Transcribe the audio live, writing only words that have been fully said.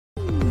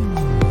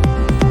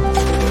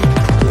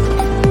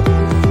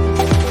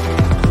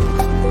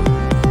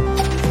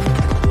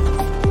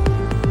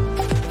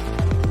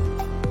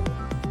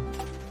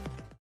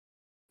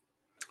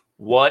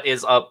What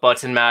is up,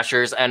 button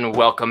mashers, and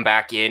welcome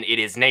back in. It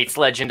is Nate's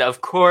Legend,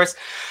 of course,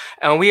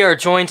 and we are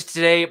joined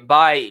today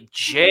by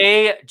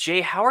Jay.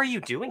 Jay, how are you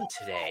doing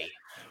today?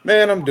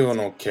 Man, I'm doing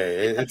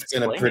okay. It's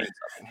been a pretty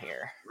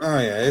here. Oh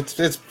yeah, it's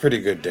a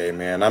pretty good day,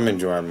 man. I'm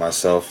enjoying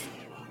myself.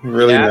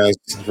 Yeah.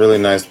 Really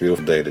nice,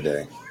 beautiful day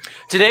today.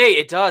 Today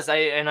it does.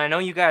 I know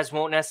you guys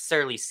won't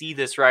necessarily see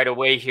this right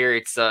away here.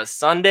 It's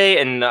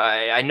Sunday, and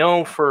I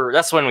know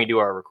that's when we do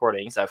our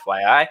recordings,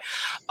 FYI.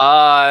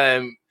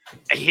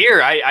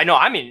 Here I know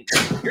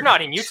you're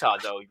not in Utah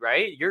though,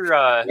 right? You're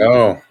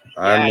No,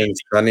 I'm in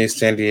sunny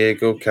San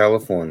Diego,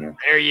 California.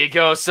 There you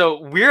go. So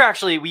we're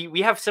actually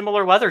we have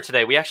similar weather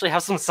today. We actually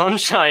have some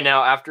sunshine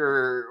now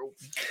after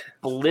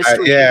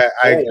blistering.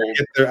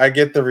 I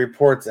get the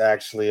reports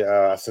actually.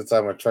 Since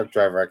I'm a truck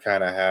driver, I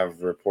kind of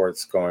have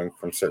reports going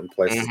from certain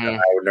places that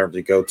I would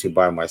normally go to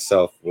by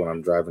myself when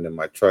I'm driving in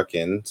my truck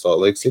in Salt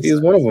Lake City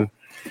is one of them.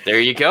 There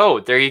you go.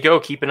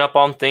 Keeping up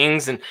on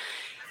things, and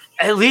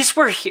at least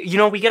we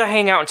get to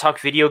hang out and talk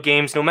video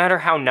games. No matter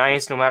how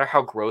nice, no matter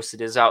how gross it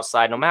is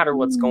outside, no matter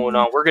what's going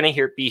on, we're gonna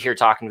be here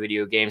talking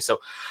video games. So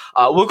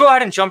we'll go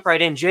ahead and jump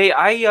right in. Jay,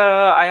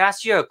 I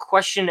asked you a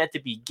question at the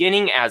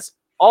beginning, as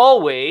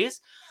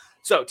always.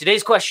 So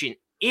today's question: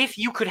 if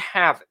you could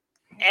have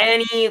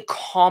any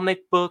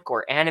comic book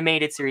or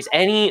animated series,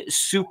 any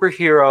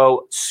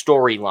superhero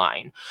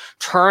storyline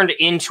turned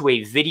into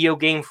a video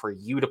game for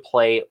you to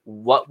play,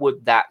 what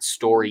would that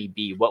story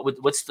be?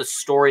 What's the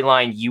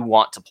storyline you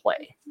want to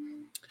play?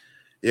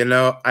 You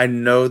know, I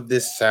know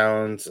this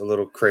sounds a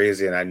little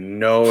crazy and I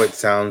know it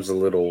sounds a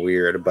little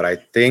weird, but I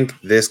think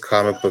this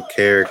comic book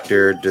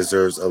character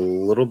deserves a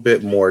little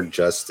bit more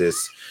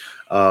justice.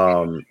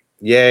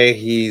 Yeah,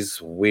 he's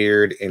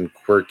weird and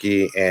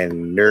quirky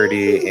and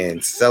nerdy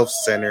and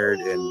self-centered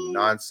and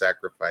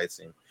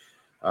non-sacrificing.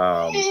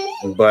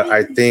 But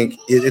I think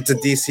it's a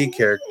DC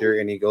character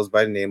and he goes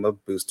by the name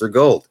of Booster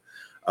Gold.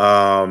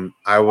 Okay.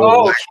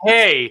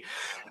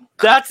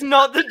 That's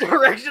not the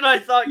direction I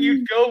thought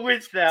you'd go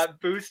with that.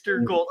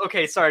 Booster Gold.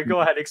 Okay, sorry,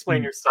 go ahead,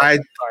 explain yourself.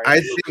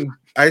 I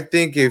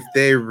think if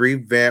they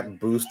revamp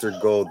Booster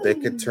Gold, they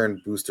could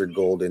turn Booster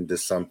Gold into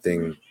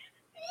something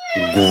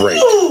great,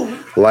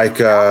 like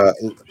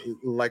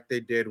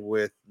they did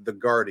with the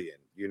Guardian.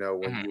 You know,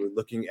 when you were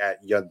looking at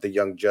the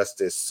Young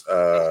Justice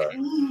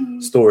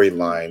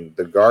storyline,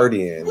 the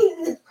Guardian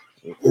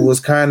was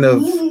kind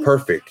of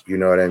perfect. You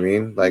know what I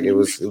mean? Like it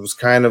was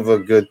kind of a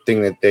good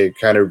thing that they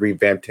kind of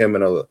revamped him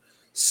in a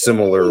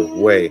similar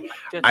way.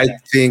 I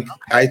think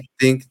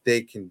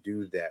they can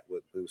do that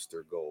with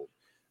Booster Gold.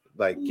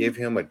 Like give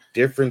him a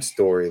different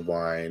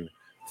storyline.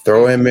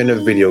 Throw him in a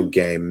video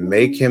game,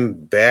 make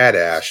him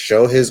badass,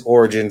 show his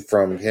origin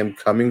from him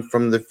coming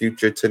from the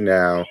future to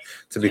now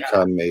to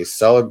become a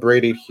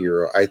celebrated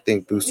hero. I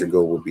think Booster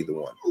Gold will be the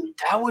one.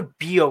 That would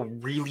be a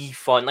really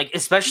fun, like,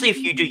 especially if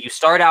you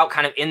start out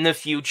kind of in the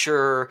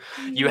future,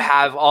 you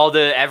have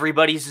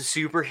everybody's a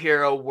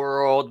superhero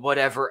world,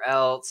 whatever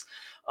else.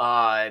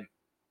 And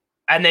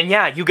then,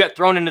 you get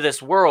thrown into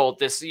this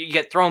world, you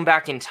get thrown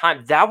back in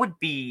time.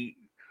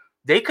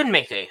 They could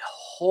make a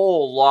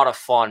whole lot of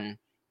fun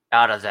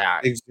out of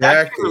that.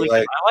 Exactly.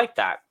 I like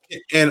that.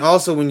 And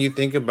also when you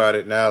think about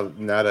it now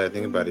that I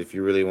think about it, if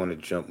you really want to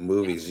jump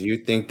movies, you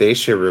think they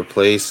should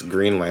replace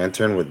Green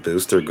Lantern with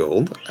Booster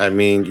Gold? I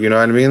mean, you know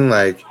what I mean?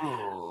 Like,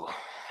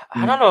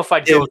 I don't know if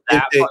I'd go with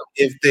that.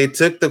 If they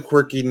took the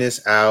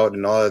quirkiness out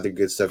and all of the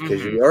good stuff,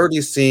 because you've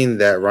already seen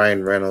that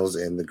Ryan Reynolds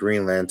and the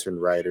Green Lantern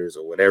writers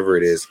or whatever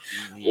it is,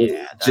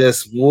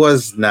 just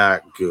was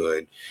not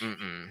good.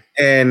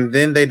 And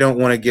then they don't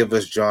want to give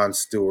us John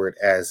Stewart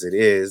as it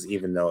is,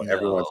 even though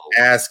everyone's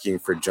asking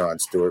for John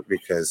Stewart,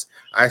 because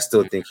I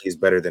still think he's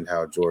better than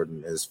Hal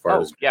Jordan as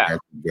far as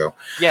go.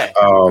 Yeah.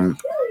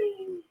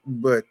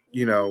 But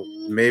you know,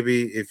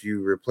 maybe if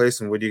you replace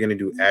him, what are you going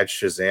to do? Add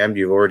Shazam?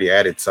 You've already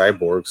added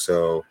Cyborg,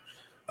 so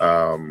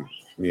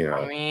you know.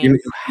 I mean, you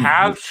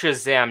have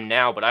Shazam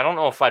now, but I don't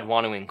know if I'd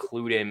want to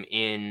include him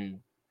in.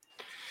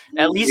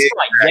 At least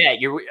not yet.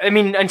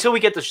 Until we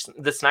get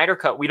the Snyder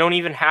Cut, we don't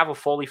even have a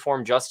fully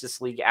formed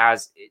Justice League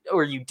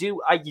or you do.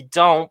 You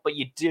don't, but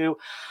you do.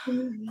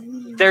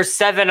 There's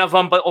 7 of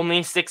them, but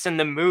only 6 in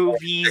the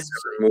movies.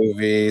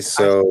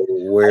 So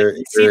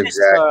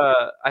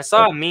I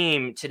saw a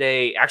meme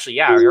today,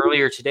 actually,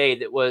 earlier today,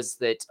 that was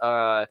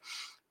that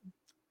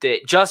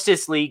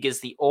Justice League is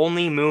the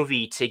only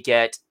movie to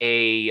get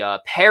a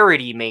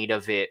parody made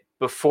of it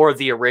before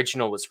the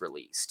original was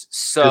released.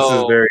 So this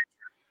is very.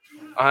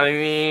 I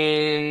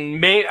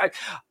mean,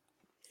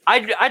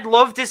 I'd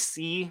love to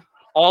see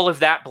all of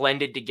that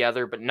blended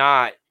together, but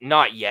not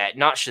yet.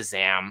 Not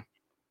Shazam.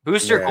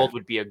 Booster Gold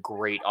would be a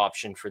great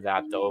option for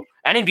that, though,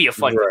 and it'd be a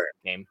fun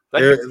game.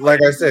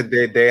 Like I said,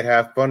 they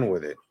have fun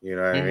with it. You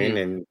know what I mean?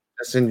 And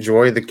just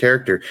enjoy the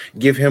character.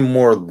 Give him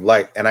more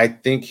light, and I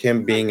think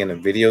him being in a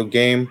video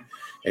game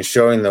and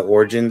showing the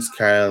origins,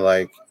 kind of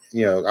like.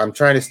 You know, I'm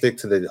trying to stick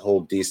to the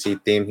whole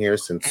DC theme here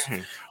since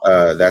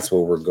that's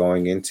what we're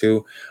going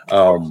into.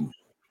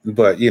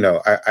 But, you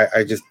know,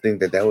 I just think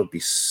that would be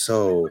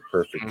so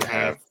perfect to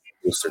have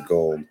Booster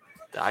Gold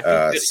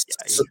I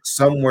think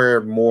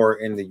somewhere more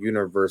in the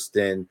universe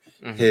than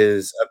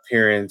his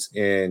appearance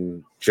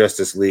in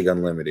Justice League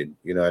Unlimited.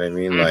 You know what I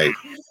mean? Like,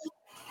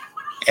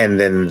 and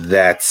then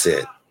that's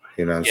it.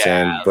 You know what I'm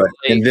saying? But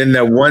and then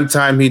that one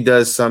time he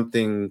does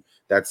something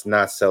that's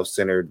not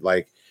self-centered,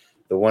 like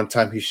the one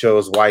time he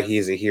shows why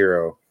he's a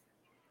hero,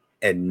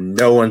 and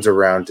no one's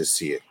around to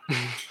see it,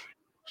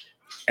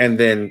 and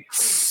then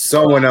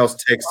someone else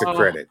takes the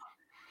credit.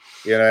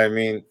 You know what I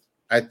mean?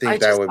 I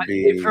think that would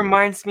be. It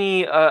reminds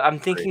me. I'm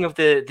thinking of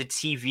the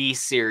TV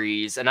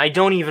series, and I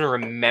don't even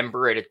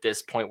remember it at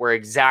this point. Where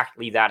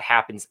exactly that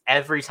happens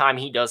every time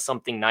he does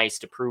something nice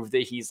to prove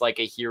that he's like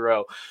a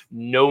hero.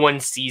 No one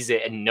sees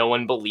it, and no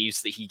one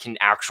believes that he can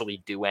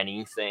actually do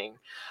anything.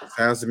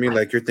 Sounds to me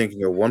like you're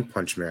thinking of One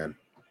Punch Man.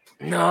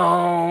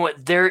 No,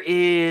 there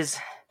is.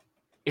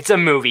 It's a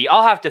movie.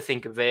 I'll have to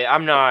think of it.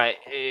 I'm not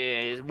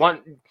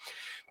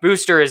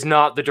Booster is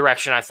not the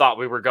direction I thought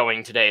we were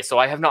going today, so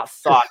I have not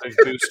thought of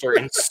Booster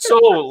in so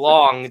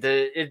long.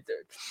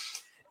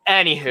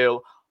 Anywho,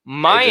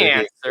 my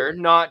answer,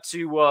 not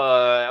to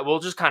we'll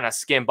just kind of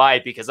skim by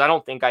it because I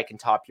don't think I can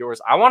top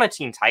yours. I want a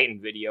Teen Titan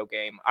video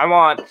game. I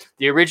want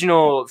the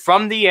original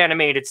from the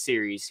animated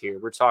series here.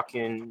 We're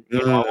talking,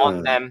 I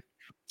want them.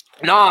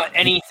 Not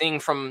anything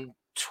from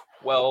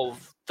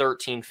 12,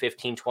 13,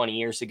 15, 20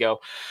 years ago.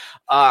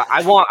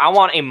 I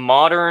want a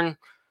modern,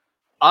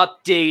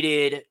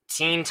 updated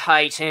Teen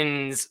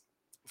Titans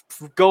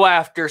go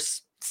after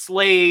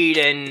Slade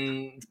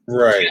and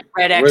Red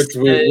X,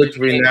 which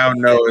we now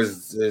know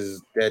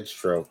is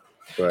Deathstroke.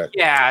 But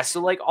yeah, so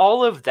like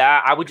all of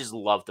that, I would just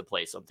love to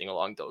play something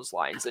along those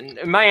lines. And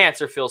my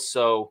answer feels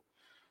so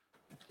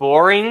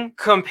boring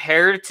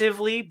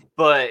comparatively,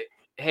 but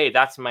hey,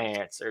 that's my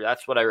answer.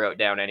 That's what I wrote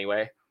down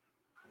anyway.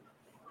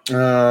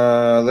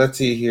 Let's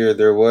see here.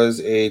 There was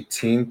a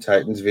Teen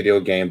Titans video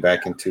game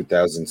back in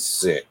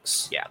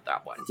 2006. Yeah,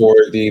 that one. For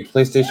the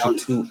PlayStation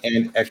 2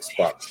 and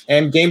Xbox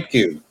and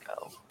GameCube.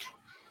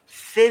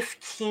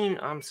 15,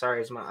 I'm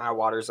sorry, as my eye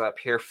waters up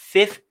here.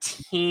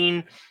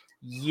 15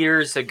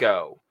 years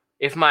ago,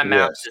 if my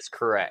math is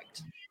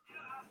correct.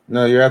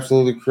 No, you're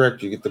absolutely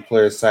correct. You get to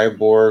play a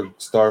Cyborg,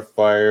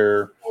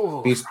 Starfire,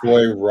 Beast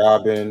Boy,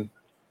 Robin.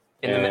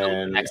 In the middle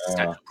of an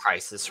existential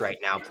crisis right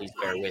now. Please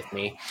bear with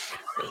me.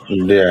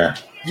 Yeah.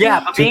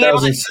 Yeah, but being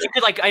able to, you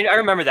could like, I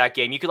remember that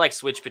game. You could like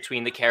switch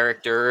between the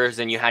characters,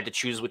 and you had to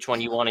choose which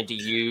one you wanted to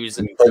use.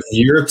 But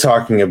you're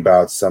talking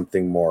about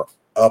something more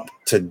up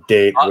to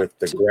date with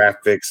the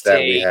graphics that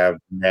we have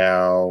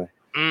now.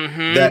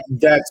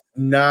 That's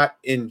not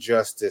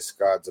Injustice: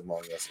 Gods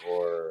Among Us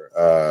or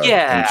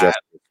Injustice.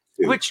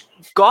 Which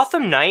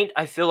Gotham Knight,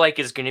 I feel like,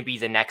 is going to be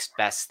the next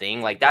best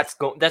thing. Like that's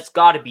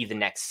got to be the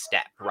next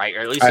step, right? Or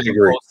at least the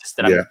closest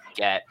that I'm going to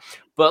get.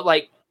 But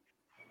like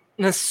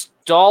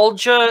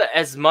nostalgia,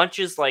 as much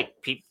as like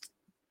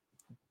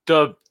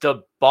the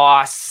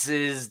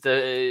bosses,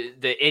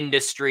 the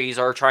industries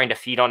are trying to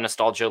feed on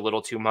nostalgia a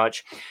little too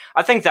much,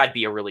 I think that'd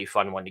be a really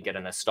fun one to get a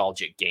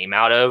nostalgic game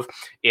out of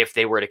if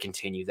they were to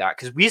continue that.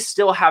 Because we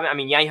still haven't, I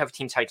mean, yeah, you have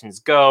Teen Titans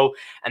Go,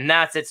 and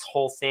that's its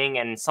whole thing,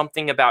 and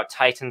something about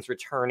Titans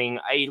returning.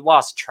 I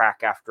lost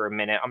track after a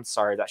minute. I'm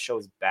sorry, that show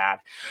is bad.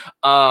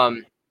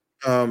 Don't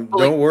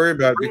worry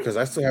about it because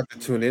I still have to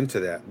tune into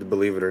that,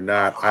 believe it or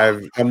not.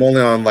 I'm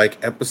only on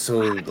like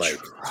episode like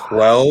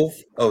 12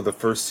 of the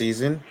first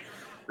season.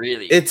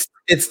 Really?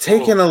 It's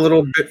taken a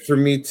little bit for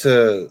me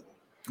to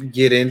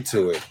get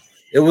into it.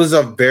 It was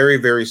a very,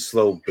 very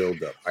slow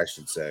buildup, I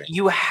should say.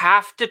 You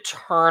have to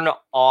turn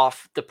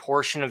off the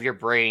portion of your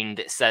brain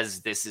that says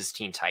this is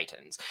Teen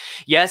Titans.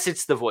 Yes,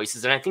 it's the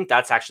voices, and I think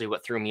that's actually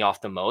what threw me off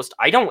the most.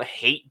 I don't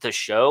hate the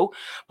show,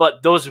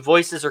 but those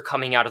voices are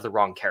coming out of the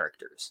wrong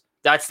characters.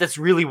 That's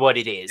really what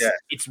it is. Yeah.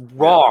 It's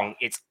wrong.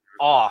 Yeah. It's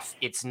off.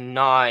 It's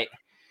not.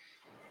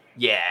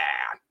 Yeah.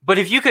 But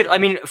if you could, I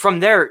mean, from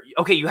there,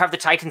 okay, you have the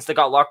Titans that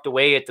got locked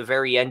away at the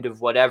very end of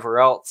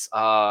whatever else,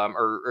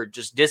 or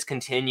just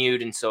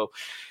discontinued. And so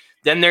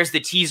then there's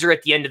the teaser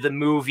at the end of the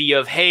movie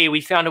of, hey,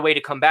 we found a way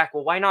to come back.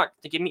 Well, why not?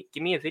 Give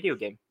me a video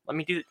game. Let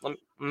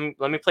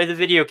me play the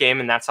video game,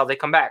 and that's how they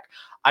come back.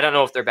 I don't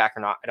know if they're back or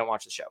not. I don't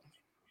watch the show.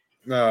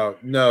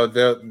 No,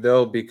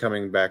 they'll be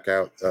coming back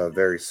out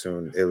very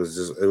soon. It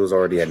was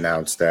already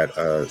announced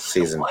that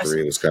season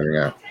 3 was coming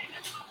out.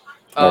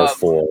 Or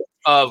 4.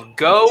 Of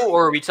Go,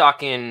 or are we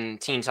talking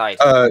Teen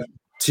Titans?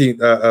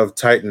 Of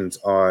Titans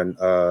on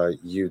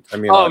you. I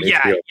mean, on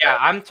HBO.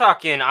 I'm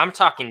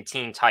talking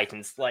Teen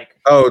Titans. Like,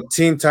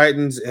 Teen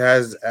Titans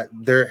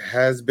there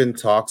has been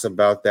talks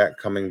about that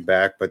coming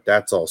back, but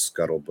that's all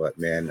scuttlebutt,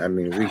 man. I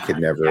mean, we could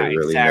never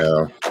really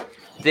know.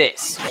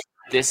 This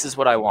is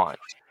what I want.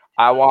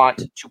 I want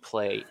to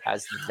play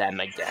as them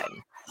again.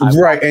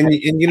 Right, and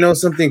you know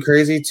something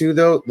crazy too,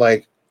 though,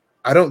 like.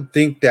 I don't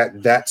think that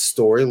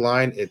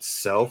storyline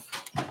itself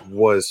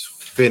was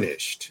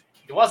finished.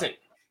 It wasn't.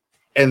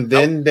 And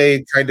then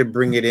they tried to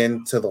bring it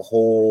into the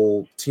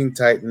whole Teen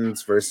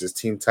Titans versus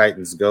Teen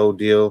Titans Go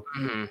deal.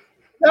 Mm-hmm.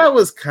 That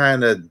was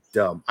kind of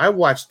dumb. I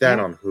watched that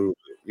on Hulu.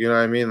 You know what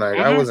I mean? Like,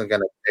 I wasn't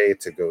going to pay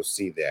to go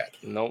see that.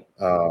 Nope.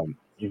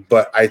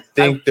 but I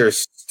think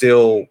there's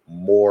still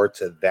more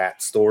to that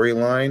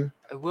storyline.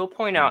 I will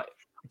point out,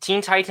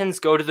 Teen Titans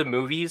Go to the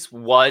Movies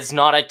was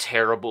not a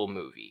terrible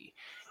movie.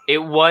 It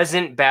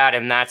wasn't bad,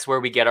 and that's where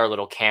we get our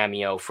little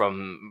cameo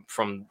from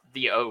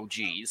the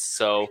OGs.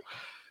 So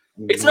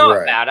it's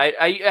not bad.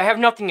 I have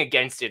nothing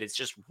against it. It's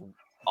just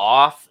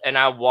off, and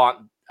I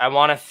want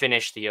to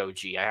finish the OG.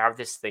 I have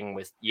this thing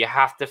with you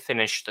have to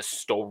finish the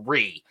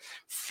story.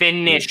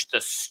 Finish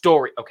the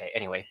story. Okay,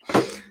 anyway.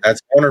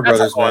 That's Warner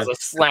Brothers, man.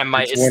 Slam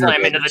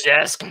into the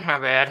desk. My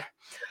bad.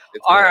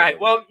 All right.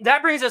 Well,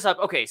 that brings us up.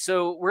 Okay,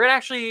 so we're gonna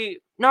actually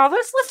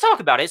let's talk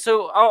about it.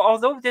 So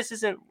although this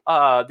isn't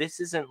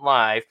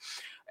live,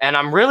 and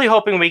I'm really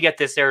hoping we get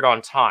this aired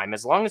on time.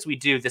 As long as we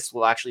do, this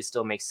will actually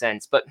still make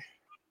sense. But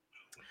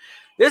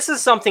this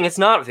is something. It's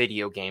not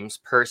video games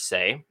per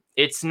se.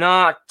 It's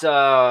not.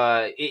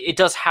 It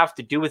does have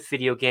to do with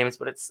video games,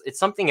 but it's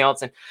something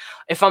else. And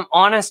if I'm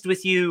honest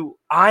with you,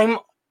 I'm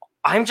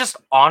just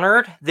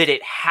honored that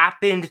it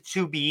happened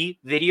to be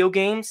video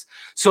games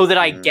so that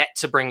I get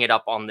to bring it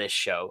up on this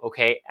show,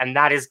 okay? And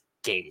that is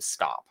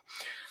GameStop.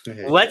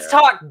 Let's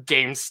talk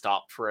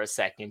GameStop for a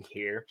second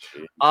here.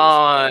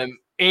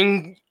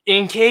 In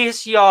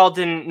case y'all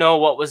didn't know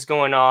what was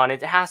going on,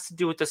 it has to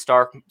do with the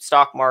stock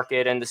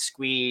market and the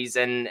squeeze,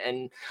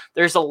 and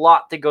there's a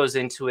lot that goes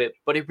into it,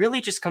 but it really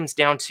just comes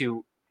down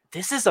to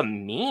this is a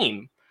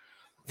meme.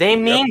 They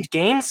memed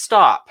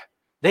GameStop.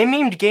 They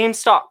memed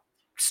GameStop.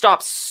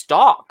 Stop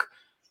stock.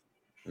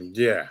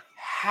 Yeah.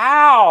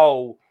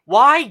 How?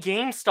 Why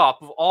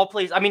GameStop of all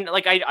places? I mean,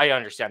 like I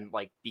understand,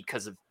 like,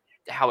 because of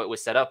how it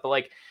was set up, but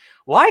like,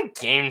 why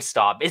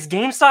GameStop? Is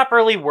GameStop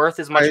really worth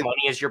as much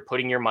money as you're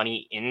putting your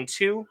money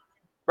into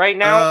right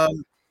now?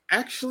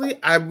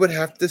 Actually, I would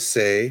have to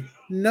say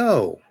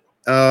no.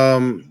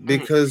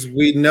 Because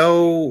we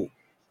know,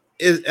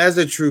 as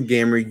a true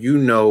gamer, you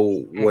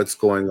know what's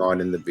going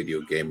on in the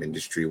video game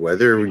industry,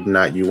 whether or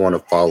not you want to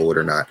follow it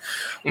or not.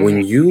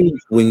 When you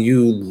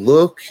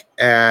look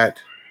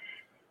at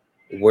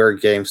where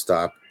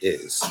GameStop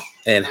is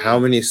and how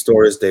many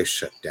stores they've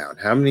shut down,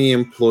 how many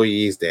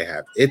employees they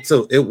have,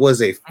 it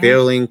was a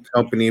failing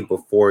company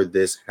before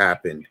this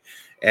happened,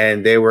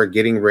 and they were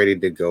getting ready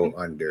to go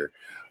under.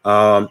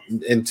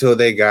 Until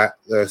they got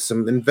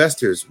some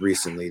investors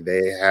recently.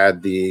 They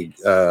had the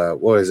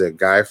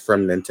guy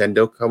from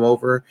Nintendo come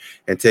over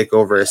and take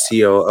over as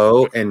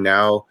COO, and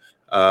now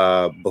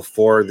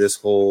before this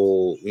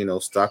whole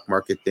stock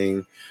market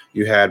thing,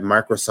 you had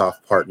Microsoft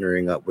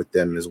partnering up with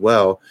them as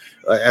well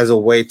as a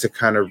way to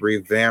kind of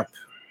revamp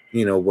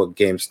what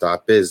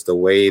GameStop is. The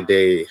way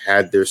they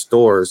had their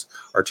stores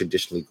are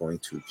traditionally going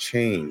to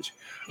change.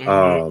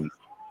 It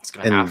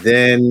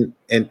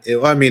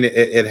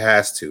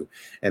has to.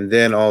 And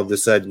then all of a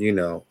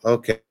sudden,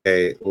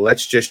 okay,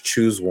 let's just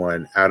choose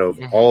one out of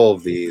all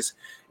of these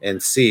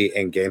and see.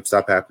 And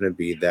GameStop happened to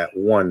be that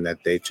one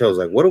that they chose.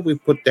 Like, what if we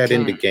put that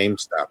into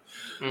GameStop?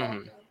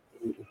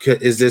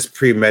 Is this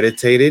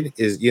premeditated?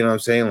 Is what I'm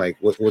saying? Like,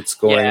 what's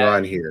going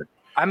on here?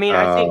 I mean,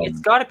 I think it's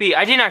got to be.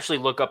 I didn't actually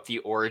look up the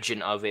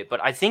origin of it, but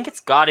I think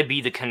it's got to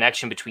be the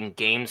connection between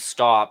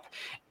GameStop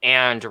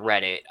and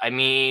Reddit. I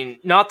mean,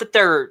 not that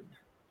they're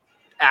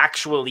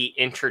actually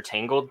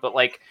intertangled, but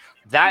like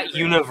that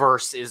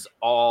universe is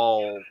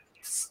all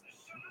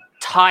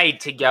tied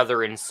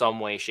together in some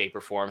way, shape,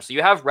 or form. So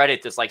you have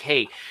Reddit that's like,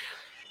 hey,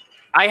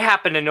 I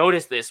happen to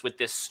notice this with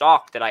this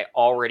stock that I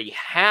already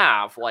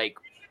have. Like,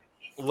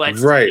 let's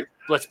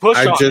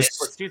push on this.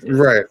 Let's do this.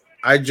 Right.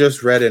 I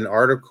just read an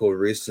article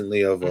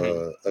recently of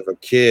a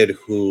kid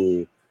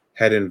who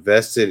had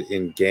invested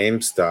in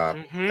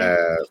GameStop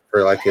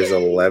for like his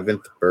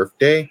 11th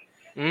birthday.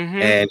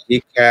 And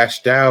he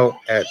cashed out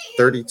at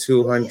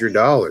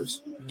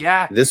 $3,200.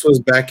 Yeah, this was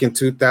back in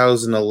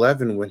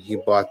 2011 when he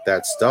bought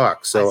that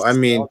stock. So I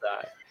mean,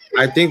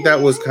 I think that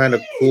was kind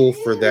of cool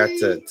for that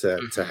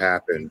to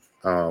happen,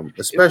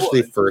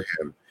 especially for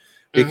him,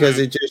 because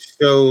it just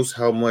shows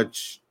how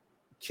much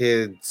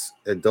kids,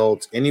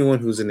 adults, anyone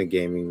who's in the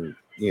gaming,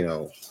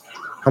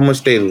 how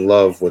much they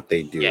love what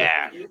they do.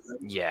 Yeah.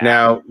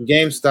 Now,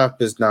 GameStop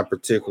is not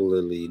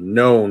particularly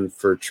known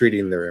for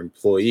treating their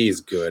employees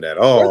good at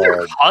all. Or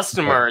their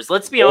customers.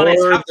 Let's be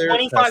honest. Have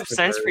 25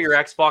 cents for your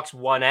Xbox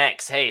One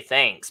X. Hey,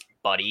 thanks,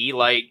 buddy.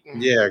 Like,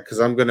 yeah, because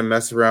I'm gonna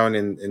mess around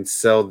and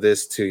sell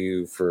this to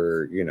you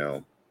for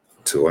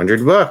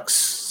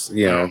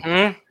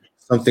 $200.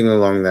 Something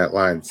along that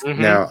lines.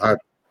 Now,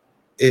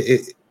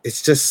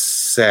 it's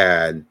just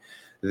sad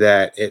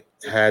that it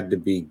had to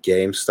be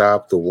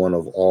GameStop, the one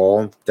of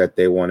all, that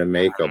they want to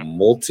make a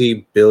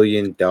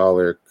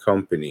multi-billion-dollar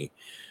company,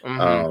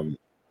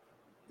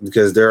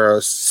 because there are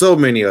so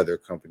many other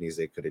companies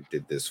they could have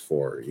did this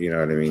for. You know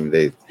what I mean?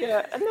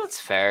 And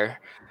that's fair.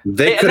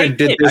 They could have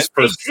did this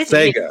for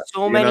Sega.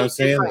 So many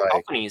different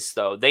companies,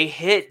 though. They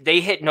hit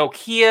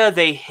Nokia.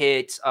 They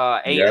hit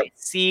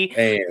AMC.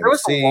 There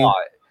was a lot.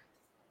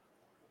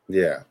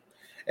 Yeah.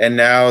 and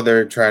now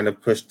they're trying to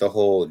push the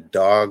whole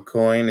dog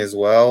coin as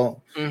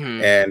well.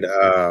 Mm-hmm. And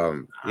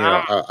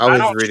I was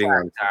don't reading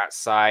track on that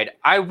side.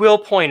 I will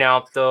point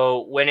out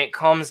though, when it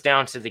comes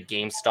down to the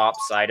GameStop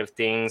side of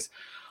things,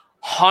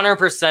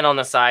 100% on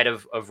the side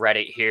of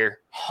Reddit here.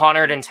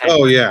 110%.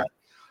 Oh yeah,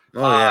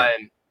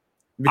 I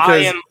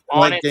because am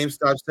like honest.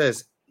 GameStop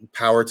says,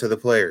 power to the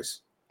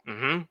players.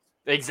 Mm-hmm.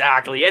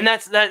 Exactly, and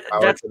that's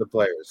Power to the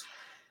players.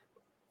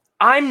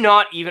 I'm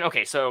not even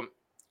okay. So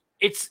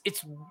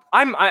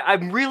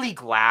I'm really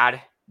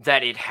glad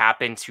that it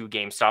happened to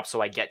GameStop,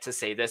 so I get to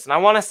say this, and I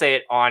want to say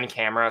it on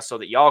camera so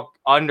that y'all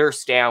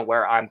understand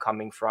where I'm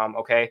coming from.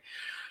 Okay,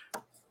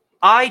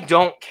 I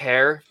don't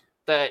care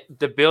that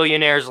the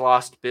billionaires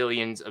lost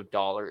billions of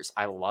dollars.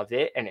 I love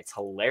it and it's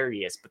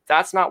hilarious, but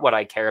that's not what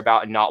I care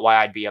about, and not why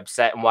I'd be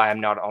upset, and why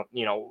I'm not on,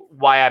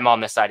 why I'm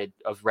on the side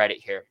of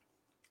Reddit here.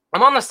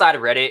 I'm on the side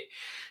of Reddit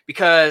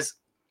because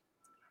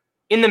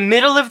in the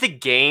middle of the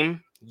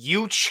game,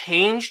 you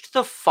changed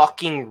the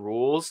fucking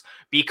rules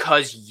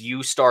because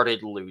you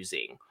started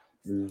losing.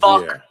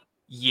 Fuck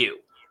you.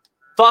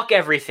 Fuck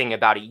everything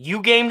about it.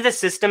 You gamed the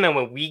system, and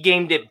when we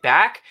gamed it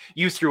back,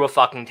 you threw a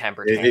fucking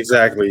temper tantrum.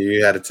 Exactly.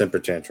 You had a temper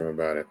tantrum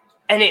about it.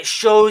 And it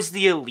shows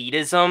the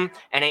elitism,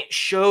 and it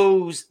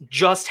shows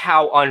just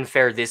how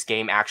unfair this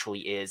game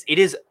actually is. It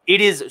is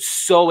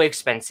so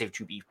expensive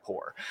to be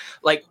poor.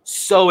 Like,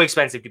 so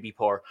expensive to be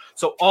poor.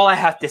 So all I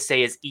have to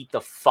say is eat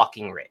the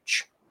fucking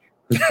rich.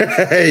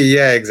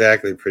 Yeah,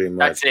 exactly. Pretty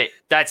much.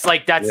 That's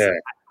it. That's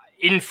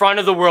in front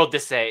of the world to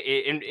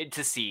say,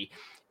 to see.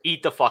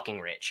 Eat the fucking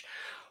rich.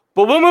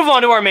 But we'll move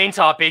on to our main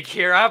topic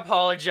here. I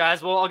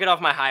apologize. Well, I'll get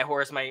off my high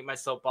horse, my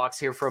soapbox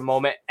here for a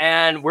moment,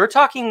 and we're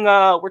talking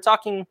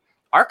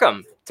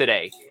Arkham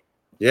today.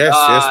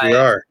 Yes, we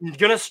are.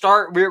 Gonna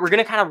start. We're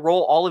gonna kind of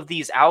roll all of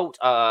these out.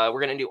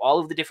 We're gonna do all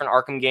of the different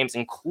Arkham games,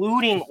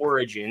 including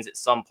Origins at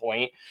some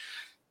point.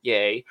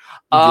 Yay.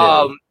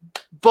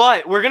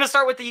 But we're gonna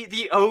start with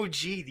the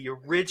OG, the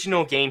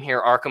original game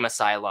here, Arkham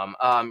Asylum.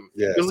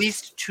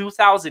 Released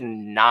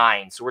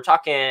 2009, so we're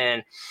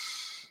talking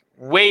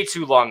way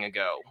too long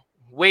ago.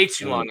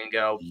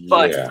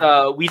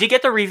 But we did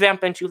get the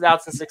revamp in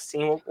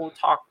 2016. We'll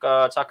talk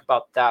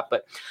about that.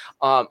 But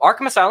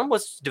Arkham Asylum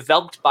was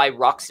developed by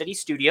Rocksteady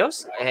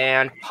Studios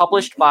and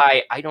published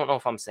by, I don't know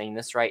if I'm saying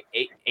this right,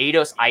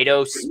 Eidos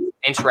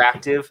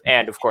Interactive,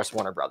 and of course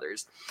Warner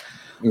Brothers.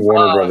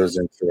 Warner Brothers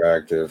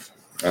Interactive.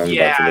 I'm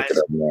about to look it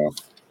up now.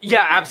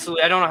 Yeah,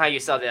 absolutely. I don't know how you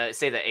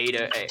say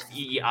the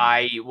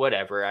EI,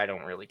 whatever. I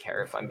don't really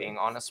care, if I'm being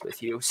honest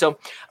with you. So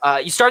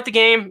you start the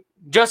game,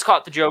 just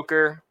caught the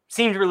Joker.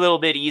 Seemed a little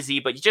bit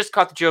easy, but you just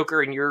caught the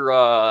Joker, and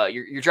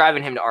you're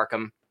driving him to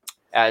Arkham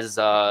as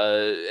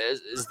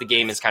the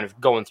game is kind of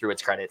going through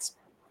its credits.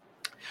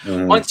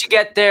 Once you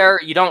get there,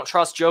 you don't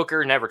trust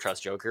Joker. Never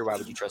trust Joker. Why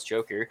would you trust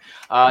Joker?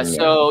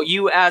 So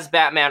you, as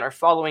Batman, are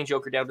following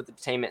Joker down to the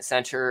detainment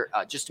center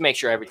just to make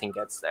sure everything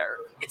gets there.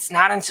 It's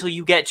not until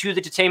you get to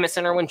the detainment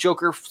center when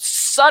Joker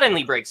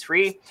suddenly breaks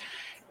free,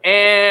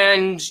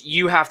 and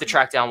you have to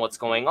track down what's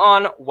going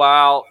on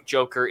while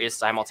Joker is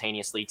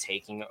simultaneously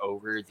taking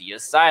over the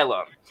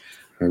asylum.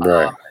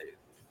 Right.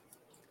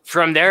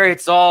 From there,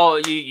 it's all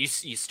you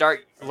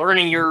start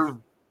learning your...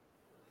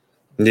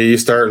 You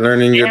start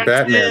learning your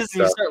Batman stuff.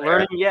 You start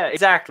learning,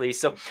 exactly.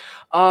 So,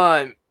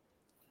 I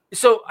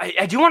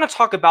do want to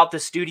talk about the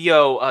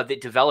studio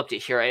that developed it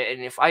here.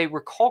 And if I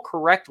recall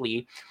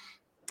correctly,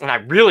 and I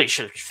really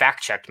should have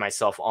fact-checked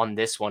myself on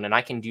this one, and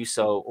I can do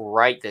so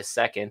right this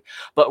second,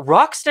 but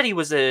Rocksteady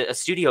was a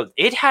studio.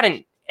 It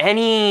hadn't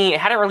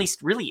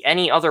released really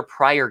any other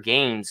prior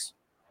games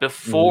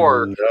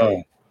before.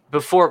 No.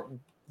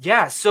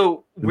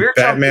 So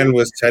Batman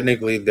was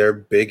technically their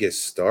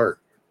biggest start.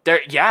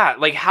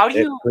 Like, how do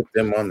you put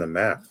them on the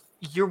map?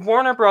 Your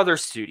Warner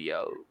Brothers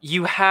studio,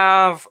 you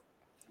have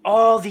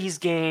all these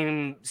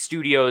game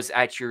studios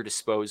at your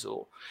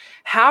disposal.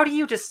 How do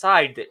you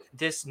decide that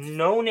this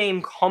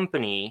no-name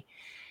company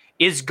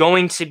is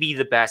going to be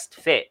the best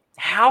fit?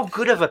 How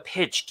good of a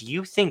pitch do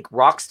you think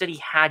Rocksteady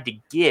had to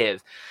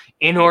give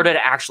in order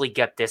to actually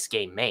get this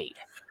game made?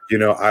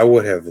 I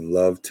would have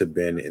loved to have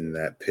been in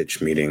that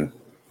pitch meeting.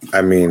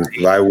 I mean,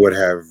 I would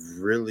have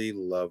really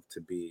loved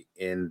to be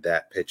in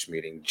that pitch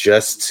meeting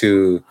just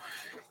to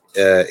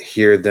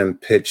hear them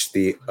pitch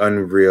the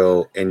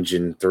Unreal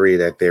Engine 3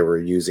 that they were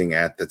using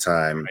at the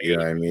time. You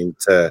know what I mean?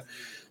 To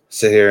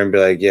sit here and be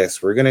like,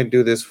 yes, we're going to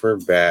do this for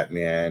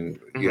Batman.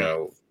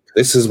 Mm-hmm.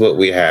 This is what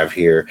we have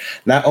here.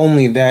 Not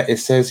only that, it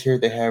says here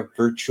they have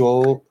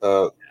Virtuous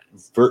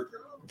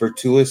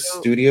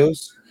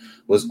Studios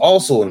was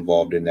also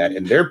involved in that,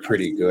 and they're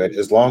pretty good,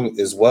 as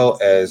well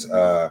as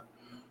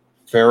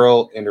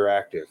Feral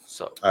Interactive.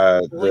 So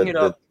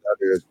the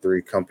other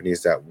three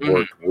companies that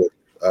worked with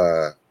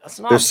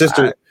their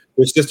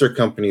sister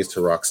companies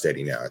to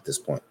Rocksteady now at this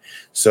point.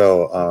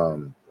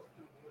 So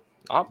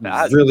not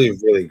bad. Really,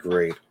 really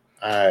great.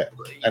 I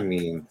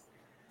mean,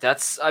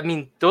 I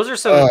mean, those are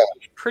some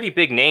pretty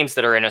big names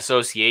that are in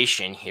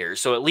association here.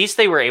 So at least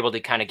they were able to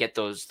kind of get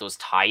those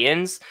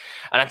tie-ins.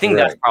 And I think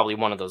that's probably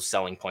one of those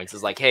selling points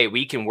is like, hey,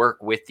 we can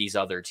work with these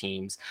other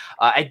teams.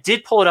 I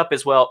did pull it up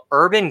as well.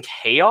 Urban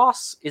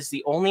Chaos is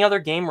the only other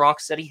game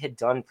Rocksteady had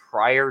done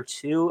prior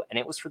to, and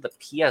it was for the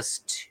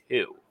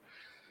PS2.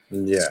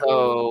 Yeah.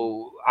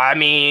 So, I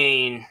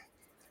mean,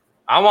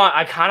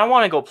 I kind of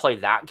want to go play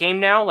that game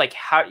now. Like,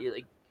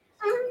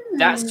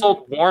 that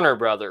sold Warner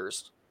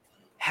Brothers.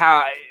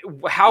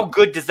 How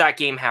good does that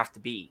game have to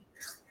be?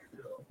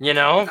 You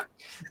know?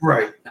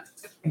 Right.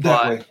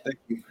 But,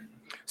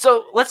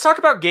 so let's talk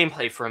about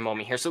gameplay for a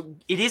moment here. So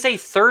it is a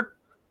third.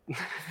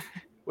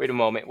 Wait a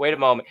moment.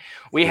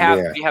 We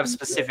have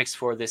specifics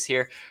for this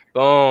here.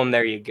 Boom.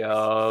 There you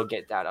go.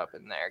 Get that up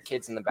in there.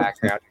 Kids in the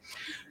background.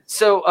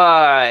 So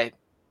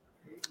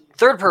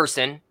third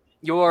person,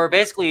 you're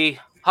basically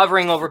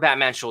hovering over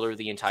Batman's shoulder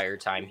the entire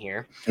time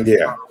here.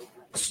 Yeah.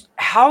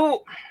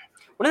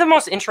 One of the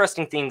most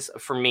interesting things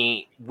for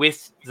me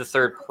with the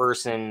third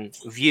person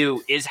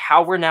view is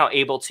how we're now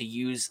able to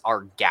use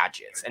our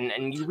gadgets.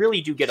 And you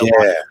really do get a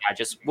lot of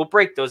gadgets. We'll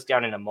break those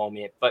down in a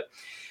moment. But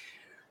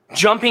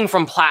jumping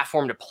from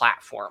platform to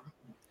platform,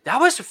 that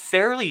was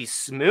fairly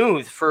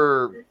smooth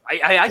for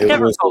I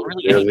never felt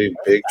really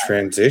big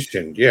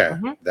transition. Yeah.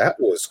 Mm-hmm. That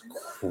was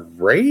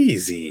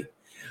crazy.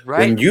 Right.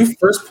 When you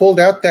first pulled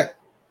out that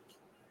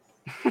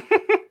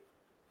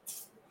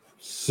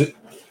sit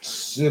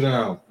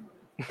down.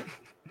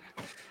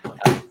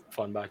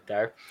 Fun back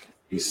there.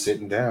 He's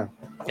sitting down.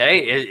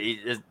 Hey,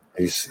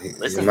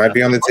 he might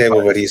be on the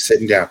table, but he's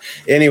sitting down.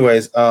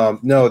 Anyways,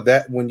 no,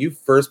 that when you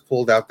first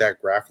pulled out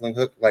that grappling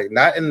hook, like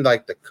not in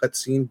like the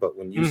cutscene, but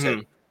when you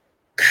said,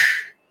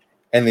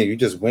 and then you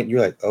just went,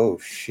 you're like, oh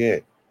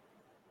shit,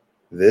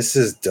 this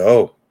is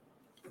dope.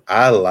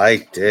 I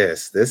like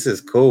this. This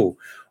is cool.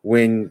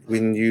 When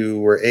you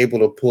were able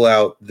to pull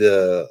out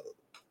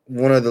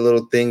one of the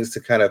little things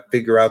to kind of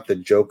figure out the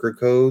Joker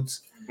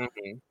codes.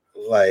 Mm-hmm.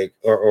 Like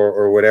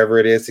or whatever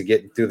it is to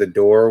get through the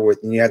door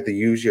and you have to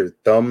use your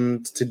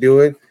thumbs to do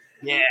it.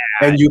 Yeah.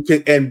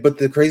 And but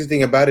the crazy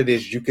thing about it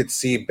is you could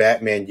see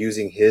Batman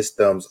using his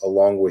thumbs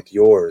along with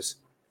yours.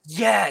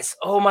 Yes.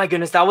 Oh my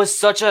goodness. That was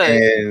such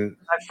a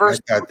I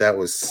thought that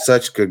was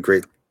such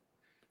great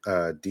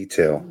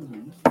detail.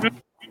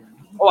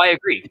 Oh, I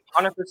agree.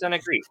 100%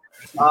 agree.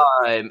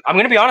 I'm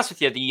going to be honest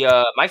with you.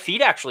 My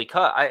feed actually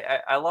cut.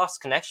 I lost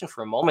connection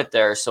for a moment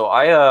there, so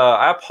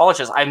I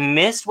apologize. I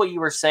missed what you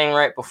were saying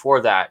right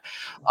before that.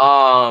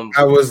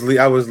 I was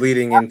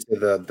leading into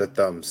the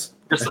thumbs.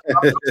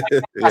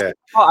 Yeah.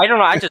 Oh, I don't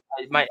know.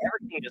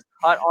 Everything just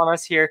cut on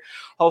us here.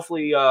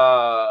 Hopefully,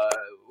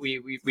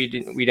 we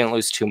didn't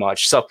lose too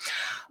much. So,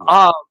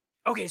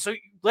 okay. So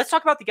let's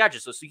talk about the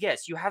gadgets. So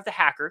yes, you have the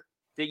hacker.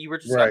 That you were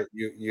just right.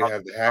 You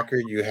have the hacker.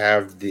 You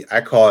have I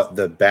call it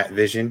the Bat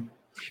Vision.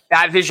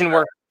 Bat Vision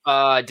work.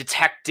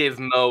 Detective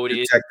mode.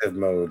 Detective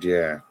mode.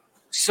 Yeah.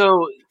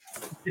 So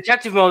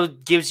detective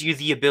mode gives you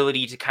the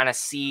ability to kind of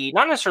see,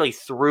 not necessarily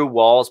through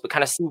walls, but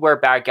kind of see where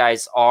bad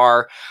guys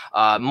are,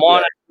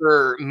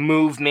 monitor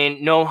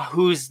movement, know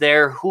who's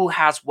there, who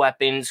has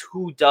weapons,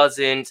 who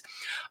doesn't,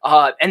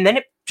 and then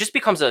it just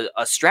becomes a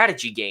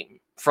strategy game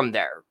from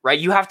there, right?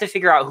 You have to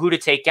figure out who to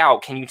take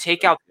out. Can you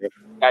take out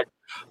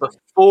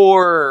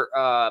before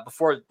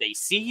they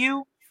see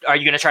you? Are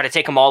you going to try to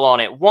take them all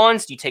on at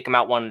once? Do you take them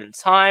out one at a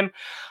time?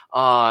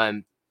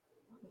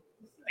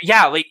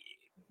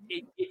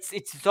 It's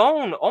its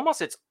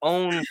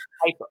own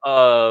type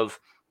of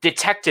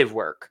detective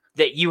work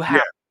that you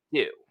have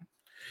to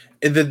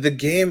do. The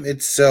game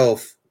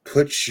itself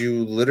puts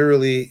you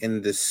literally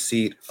in the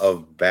seat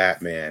of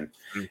Batman,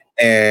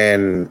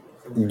 and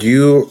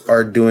you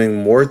are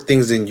doing more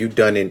things than you've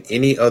done in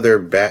any other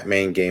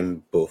Batman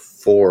game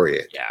before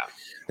it. Yeah.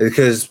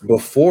 Because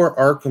before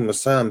Arkham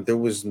Asylum, there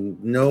was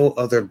no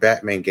other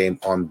Batman game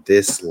on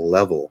this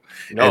level.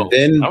 No, and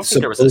then I don't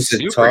think there was a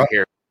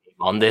superhero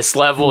on this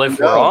level, if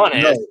we're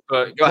honest.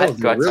 But go ahead.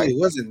 There really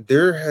wasn't.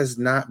 There has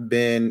not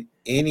been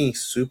any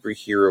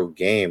superhero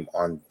game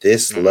on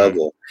this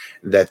level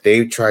that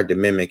they tried to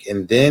mimic.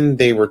 And then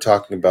they were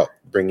talking about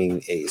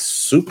bringing a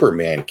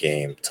Superman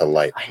game to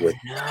light with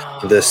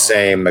the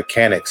same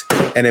mechanics.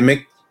 And it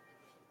make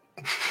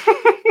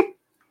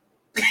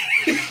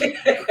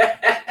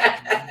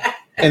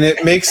and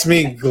it makes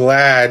me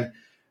glad.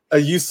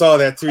 You saw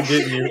that too,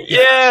 didn't you?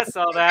 Yeah, I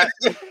saw that.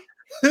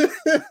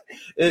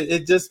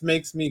 It just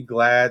makes me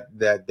glad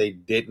that they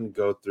didn't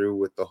go through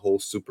with the whole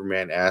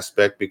Superman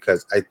aspect,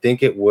 because I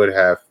think it would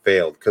have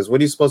failed. Because what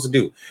are you supposed to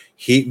do?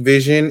 Heat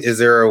vision? Is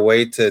there a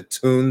way to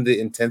tune the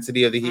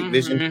intensity of the heat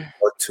vision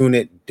or tune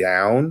it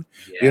down?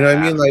 Yeah. You know what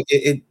I mean? Like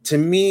it to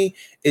me,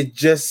 it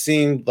just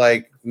seemed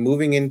like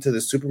moving into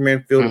the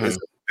Superman field is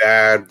a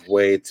bad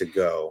way to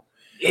go.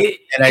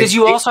 Because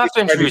you also have to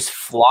introduce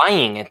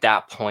flying at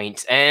that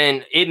point,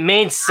 and it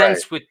made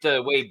sense with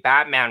the way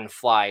Batman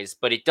flies,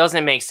 but it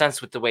doesn't make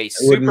sense with the way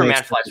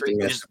Superman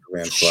flies.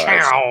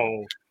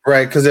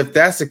 Right, because if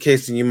that's the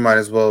case, then you might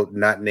as well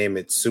not name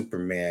it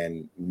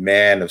Superman,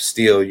 Man of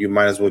Steel. You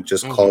might as well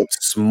just call it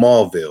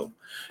Smallville.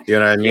 You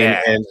know what I mean?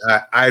 Yeah. And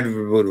I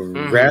would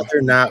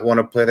rather not want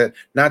to play that.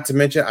 Not to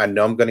mention, I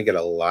know I'm going to get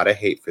a lot of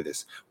hate for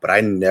this, but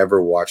I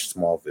never watched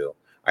Smallville.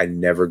 I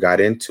never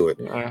got into it.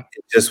 It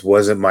just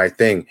wasn't my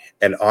thing.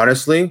 And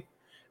honestly,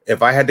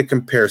 if I had to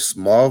compare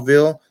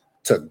Smallville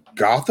to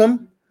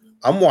Gotham,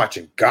 I'm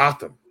watching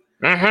Gotham.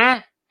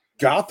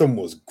 Gotham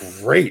was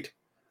great.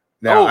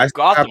 Now, I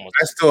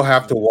still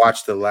have to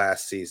watch the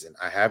last season.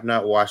 I have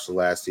not watched the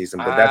last season,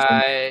 but that's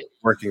for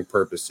working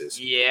purposes.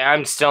 Yeah,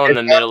 I'm still in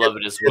the middle of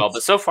it as well,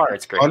 but so far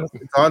it's great.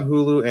 It's on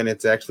Hulu, and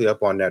it's actually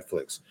up on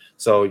Netflix,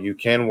 so you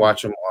can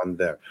watch them on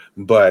there.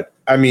 But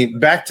I mean,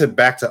 back to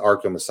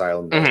Arkham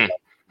Asylum,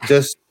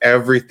 just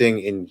everything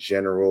in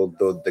general,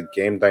 the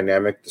game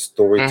dynamic, the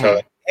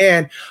storytelling,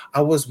 and I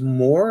was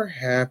more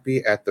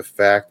happy at the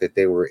fact that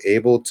they were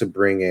able to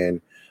bring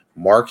in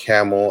Mark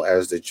Hamill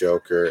as the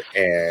Joker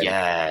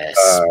and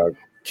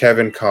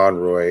Kevin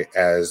Conroy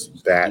as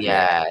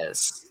Batman.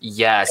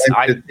 Yes. And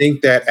to think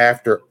that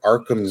after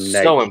Arkham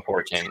Knight, so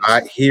important.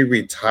 He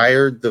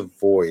retired the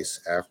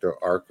voice after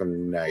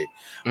Arkham Knight.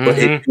 But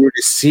if you were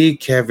to see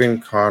Kevin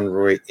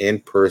Conroy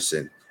in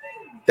person,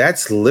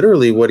 that's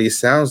literally what he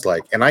sounds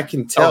like. And I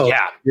can tell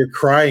you're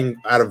crying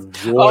out of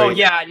joy. Oh,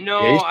 yeah.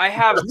 No, I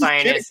have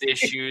sinus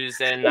issues,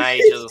 and I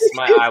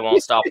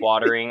won't stop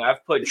watering.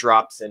 I've put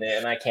drops in it,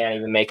 and I can't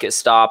even make it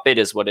stop. It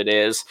is what it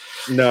is.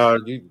 No.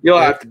 You'll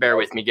have to bear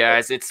with me,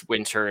 guys. It's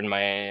winter, and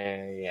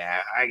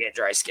I get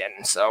dry skin,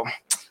 so...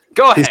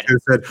 Go ahead. He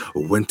said,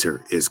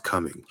 "Winter is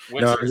coming."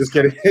 No, I'm just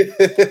kidding.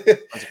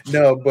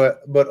 No,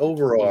 but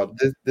overall,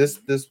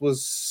 this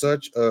was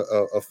such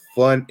a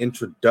fun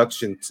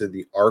introduction to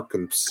the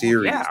Arkham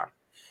series,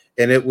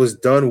 and it was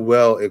done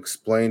well,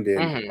 explained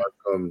in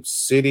Arkham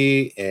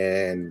City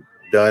and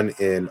done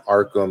in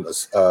Arkham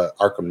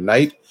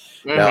Knight.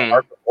 Now,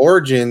 Arkham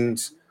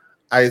Origins,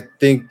 I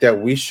think that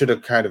we should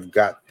have kind of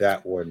got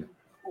that one.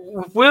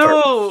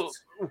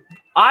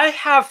 I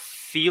have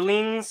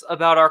feelings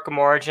about Arkham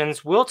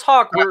Origins. We'll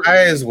talk. I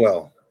as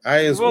well.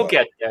 We'll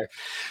get there.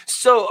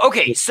 So,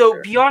 okay. So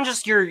beyond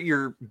just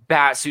your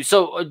bat suit.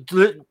 So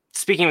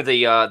speaking of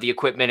the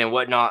equipment and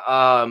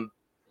whatnot,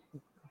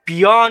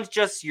 beyond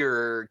just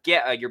your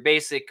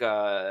basic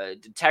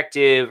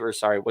detective, or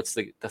sorry, what's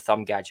the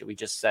thumb gadget we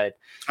just said?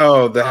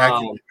 Oh, the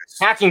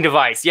hacking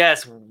device.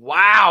 Yes.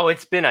 Wow,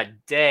 it's been a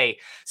day.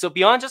 So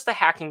beyond just the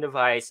hacking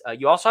device,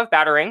 you also have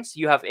batarangs.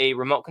 You have a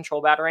remote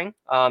control batarang.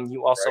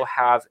 You also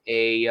have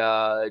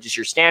a just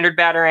your standard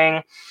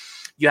batarang.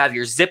 You have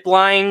your zip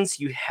lines.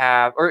 You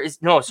have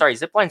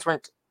zip lines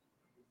weren't.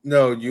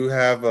 No, you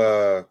have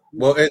there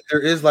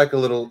is like a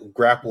little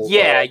grapple.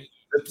 Yeah.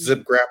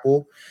 Zip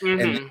grapple, and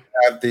you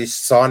have the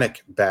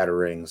sonic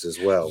batarangs as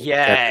well.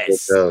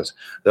 Yes,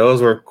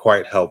 those were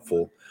quite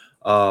helpful.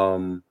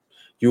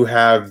 You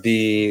have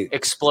the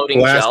exploding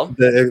gel,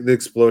 the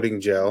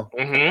exploding gel,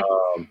 and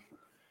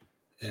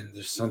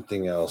there's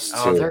something else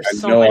too.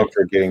 I'm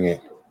forgetting it.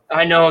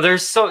 I know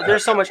there's so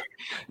much.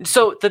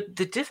 So the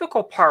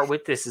difficult part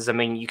with this is, I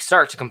mean, you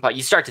start to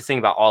think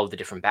about all of the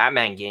different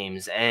Batman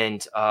games,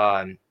 and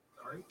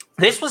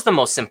this was the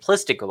most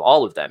simplistic of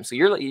all of them. So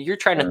you're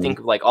trying to think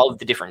of like all of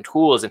the different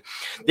tools, and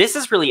this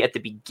is really at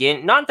the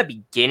begin, not the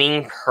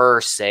beginning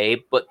per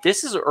se, but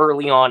this is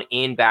early on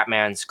in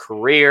Batman's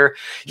career.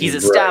 He's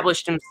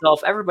established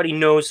himself. Everybody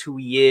knows who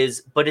he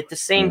is, but at the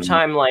same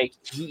time, like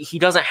he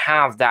doesn't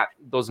have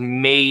those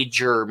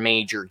major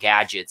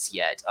gadgets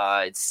yet.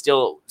 It's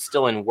still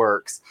in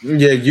works.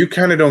 Yeah, you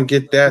kind of don't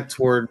get that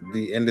toward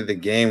the end of the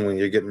game when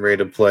you're getting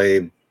ready to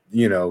play,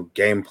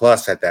 Game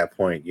Plus at that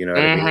point. You know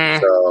what I mean?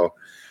 So.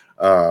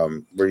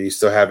 Where you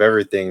still have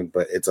everything,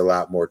 but it's a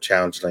lot more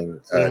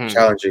challenging,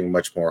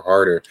 much more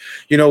harder.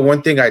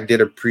 One thing I did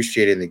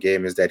appreciate in the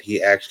game is that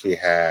he actually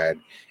had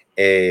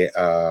a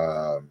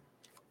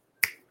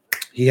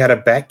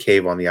bat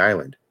cave on the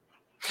island.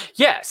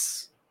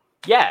 Yes.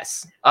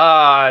 Full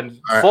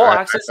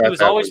access. He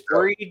was always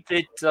worried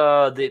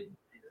that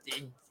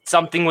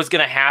something was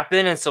going to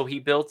happen, and so he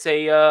built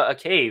a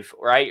cave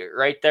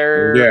right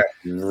there. Yeah,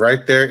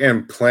 right there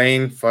in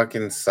plain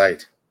fucking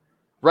sight.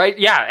 Right,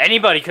 yeah,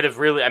 anybody could have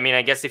really, I mean,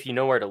 I guess if you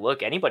know where to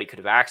look, anybody could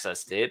have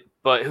accessed it,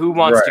 but who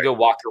wants to go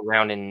walk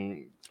around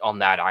on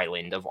that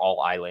island of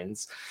all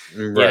islands,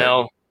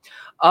 Storyline.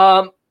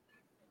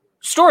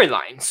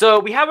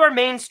 So we have our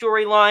main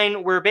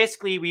storyline where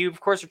basically we,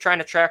 of course, are trying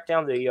to track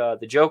down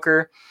the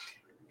Joker,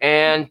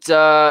 and,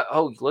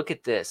 look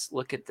at this.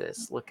 Wait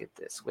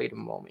a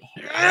moment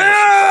here.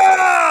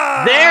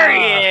 There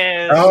he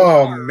is!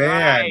 Oh,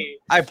 man. Right.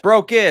 I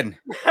broke in.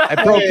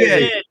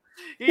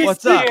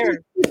 What's up?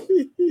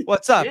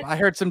 What's up? I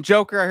heard some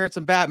Joker. I heard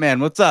some Batman.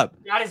 What's up?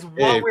 That is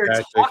what we're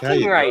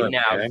talking right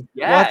now.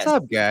 Yes. What's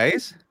up,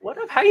 guys? What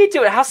up? How you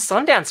doing? How's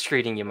Sundance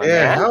treating you, my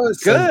man? How is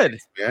good?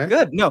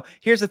 Good. No,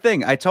 here's the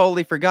thing. I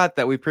totally forgot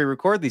that we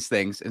pre-record these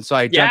things, and so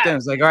I jumped in. I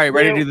was like, "All right,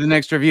 ready to do the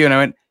next review," and I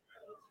went,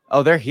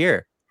 "Oh, they're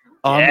here.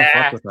 Oh, I'm gonna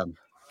fuck with them."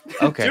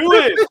 Okay. Do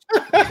it.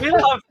 We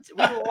love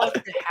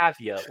to have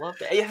you.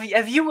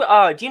 Have you?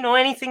 Do you know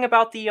anything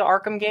about the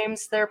Arkham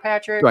games, there,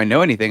 Patrick? Do I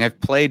know anything? I've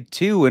played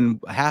 2 and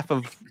half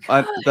of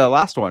the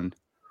last one.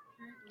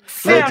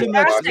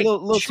 Fantastic.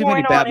 Little too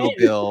many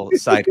Batmobile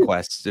side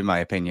quests, in my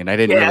opinion. I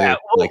didn't really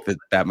like the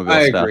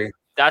Batmobile stuff. Agree.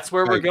 That's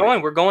where we're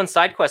going. We're going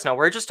side quests now.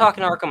 We're just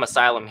talking Arkham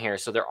Asylum here,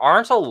 so there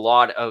aren't a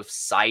lot of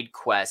side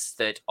quests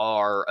that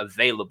are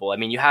available. I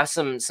mean, you have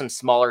some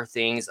smaller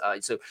things.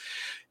 So,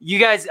 you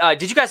guys,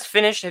 did you guys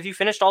finish? Have you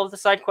finished all of the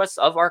side quests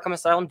of Arkham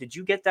Asylum? Did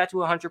you get that to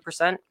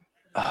 100%?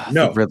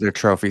 No. The Riddler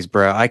trophies,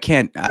 bro. I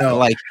can't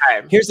No.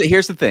 Here's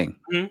the thing.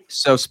 Mm-hmm.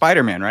 So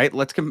Spider-Man, right?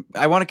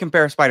 I want to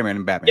compare Spider-Man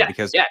and Batman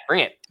because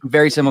bring it.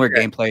 Very similar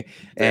gameplay,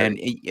 and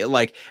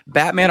like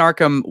Batman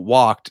Arkham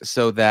walked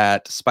so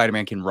that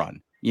Spider-Man can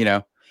run. You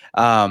know,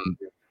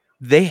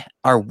 they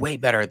are way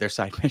better at their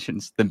side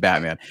missions than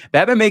Batman.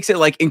 Batman makes it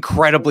like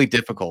incredibly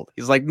difficult.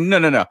 He's like,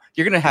 no,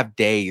 you're gonna have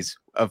days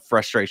of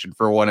frustration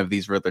for one of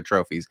these Riddler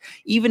trophies.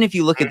 Even if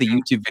you look at the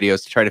YouTube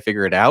videos to try to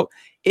figure it out,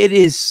 it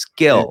is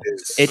skill.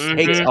 It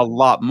takes a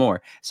lot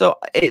more. So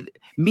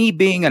me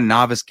being a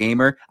novice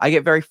gamer, I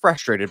get very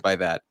frustrated by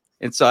that.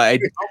 And so I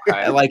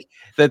like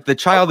that the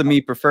child in me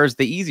prefers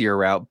the easier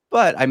route.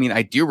 But I mean,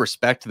 I do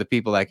respect the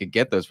people that could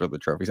get those Riddler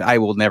trophies. I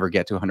will never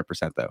get to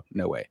 100% though.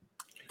 No way.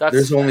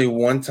 There's only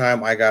one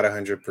time I got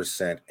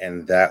 100%,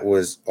 and that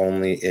was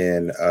only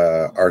in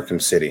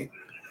Arkham City.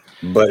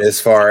 But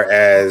as far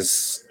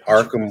as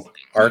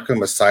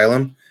Arkham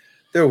Asylum,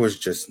 there was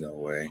just no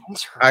way.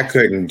 I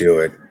couldn't do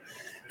it.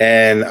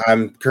 And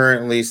I'm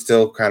currently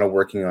still kind of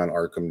working on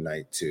Arkham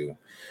Knight too.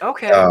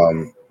 Okay.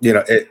 You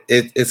know,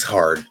 it's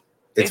hard.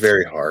 It's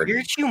very hard.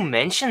 Weird you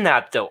mention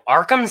that though.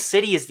 Arkham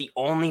City is the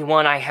only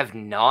one I have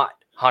not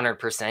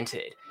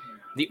 100%ed.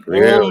 The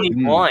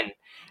only one.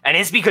 And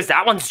it's because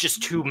that one's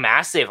just too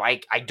massive.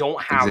 I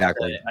don't have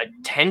the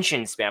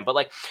attention span. But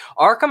like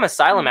Arkham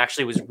Asylum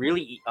actually was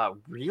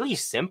really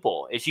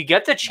simple. If you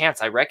get the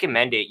chance, I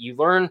recommend it. You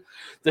learn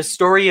the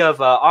story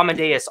of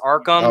Amadeus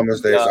Arkham.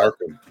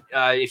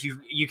 If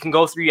you can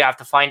go through, you have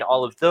to find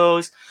all of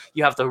those.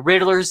 You have the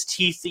Riddler's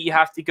teeth that you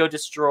have to go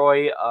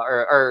destroy,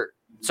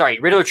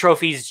 Riddler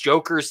trophies,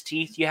 Joker's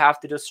teeth you have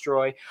to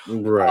destroy.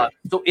 Right.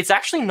 So it's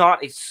actually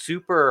not a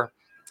super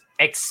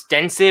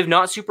extensive,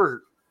 not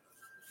super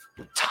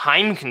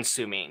time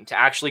consuming to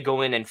actually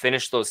go in and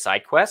finish those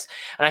side quests.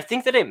 And I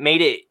think that it made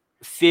it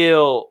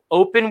feel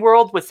open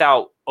world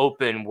without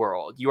open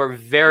world. You are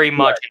very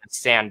much in a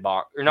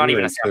sandbox, or not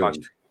even a sandbox.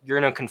 You're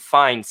in a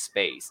confined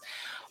space.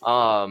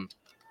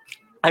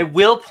 I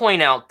will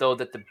point out though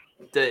that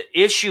the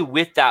issue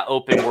with that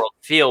open world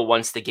feel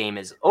once the game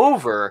is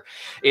over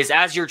is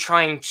as you're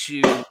trying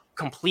to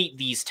complete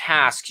these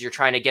tasks, you're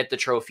trying to get the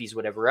trophies,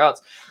 whatever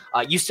else,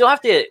 you still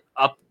have to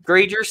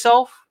upgrade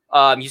yourself.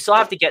 You still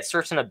have to get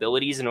certain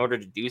abilities in order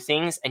to do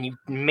things, and you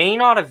may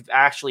not have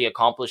actually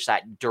accomplished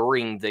that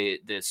during the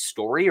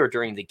story or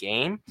during the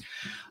game.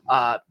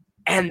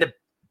 And the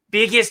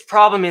biggest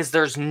problem is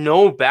there's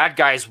no bad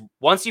guys.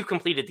 Once you've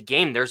completed the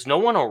game, there's no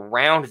one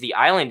around the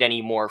island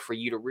anymore for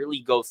you to really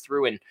go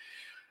through and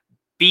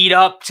beat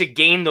up to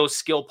gain those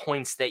skill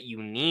points that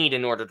you need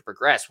in order to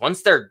progress.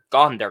 Once they're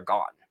gone, they're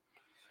gone.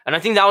 And I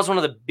think that was one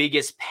of the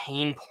biggest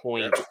pain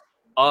points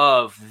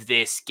of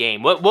this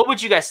game. What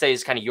would you guys say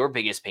is kind of your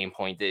biggest pain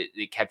point that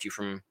kept you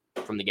from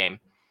the game?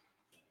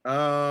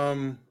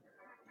 I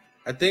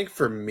think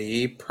for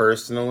me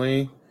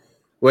personally,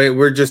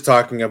 we're just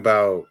talking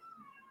about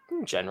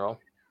in general.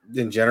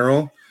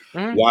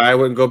 Mm-hmm. Why I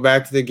wouldn't go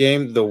back to the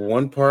game. The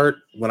one part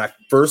when I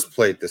first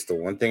played this, the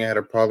one thing I had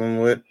a problem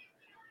with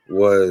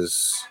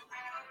was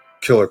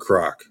Killer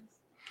Croc.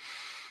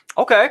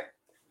 Okay.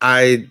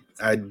 I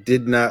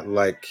did not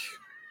like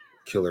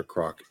Killer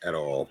Croc at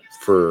all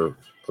for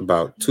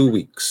about 2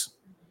 weeks.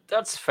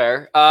 That's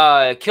fair.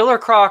 Killer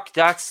Croc,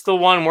 that's the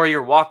one where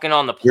you're walking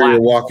on the platform.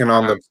 You're walking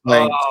on the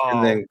plank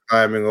and then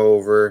climbing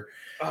over.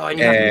 Oh, and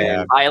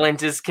you're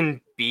violent as can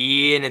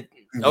be. And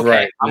okay,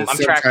 right. I'm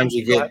tracking. Sometimes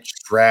you get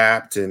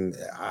trapped, and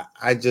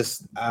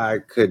I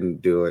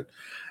couldn't do it.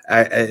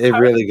 It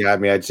really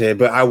got me, I'd say.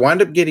 But I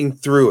wound up getting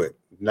through it.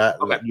 You know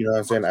what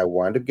I'm saying? I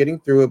wound up getting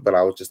through it, but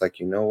I was just like,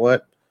 you know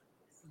what?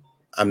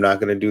 I'm not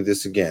going to do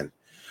this again.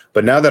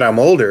 But now that I'm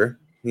older,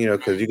 you know,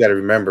 because you got to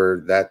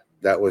remember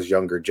that was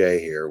younger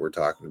Jay here we're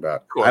talking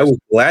about. I would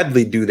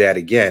gladly do that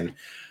again,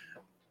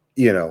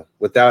 you know,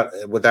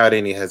 without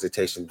any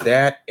hesitation.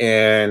 That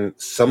and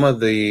some of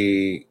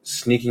the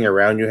sneaking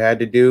around you had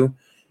to do.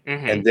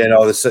 Mm-hmm. And then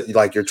all of a sudden,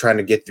 like you're trying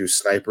to get through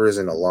snipers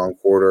in a long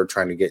corridor,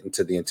 trying to get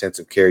into the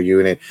intensive care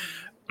unit.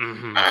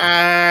 Mm-hmm.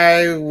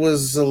 I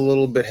was a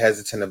little bit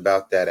hesitant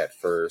about that at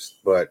first,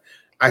 but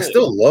I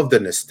still love the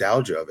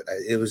nostalgia of it.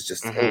 It was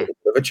just a little bit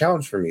of a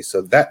challenge for me.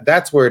 So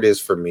that's where it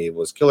is for me,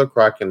 was Killer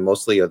Croc and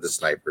mostly of the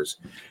snipers.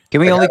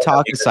 Can we only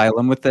talk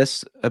Asylum with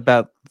this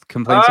about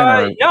complaints?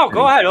 No,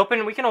 go ahead.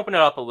 We can open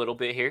it up a little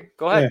bit here.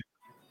 Go ahead.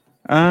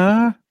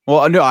 Yeah.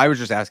 Well, no, I was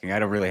just asking. I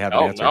don't really have an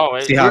answer. No,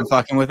 see how I'm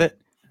fucking with it?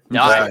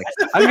 No,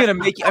 I'm gonna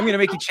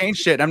make you change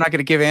shit. I'm not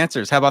gonna give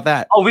answers. How about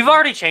that? Oh, we've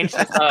already changed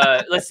this.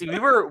 Let's see. We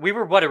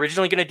were what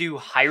originally gonna do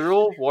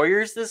Hyrule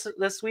Warriors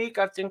this week.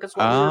 I think that's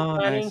what we were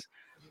planning. Nice.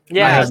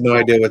 Yeah, I have no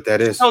idea what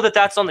that is. Just know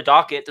that's on the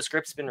docket. The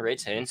script's been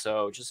written,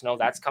 so just know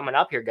that's coming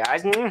up here,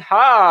 guys.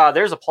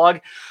 There's a plug.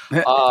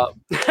 All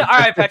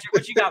right, Patrick,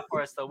 what you got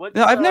for us though?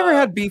 No, I've never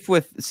had beef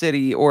with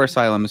City or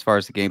Asylum as far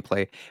as the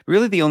gameplay.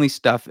 Really, the only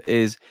stuff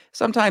is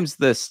sometimes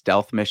the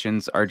stealth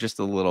missions are just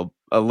a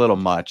little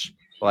much.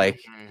 Like,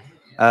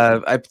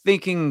 I'm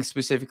thinking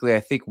specifically.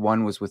 I think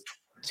one was with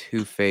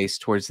Two-Face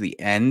towards the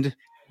end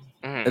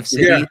of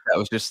City. Yeah. That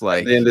was just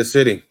like In the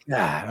city.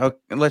 okay,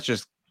 let's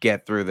just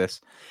get through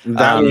this.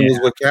 That one was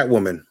with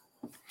Catwoman.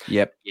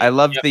 Yep. I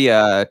love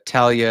the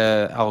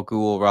Talia al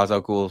Ghul, Ra's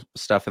al Ghul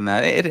stuff in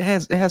that. It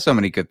has so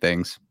many good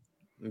things.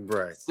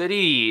 Right.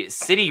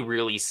 City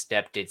really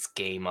stepped its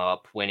game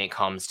up when it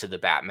comes to the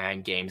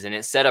Batman games, and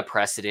it set a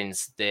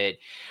precedence that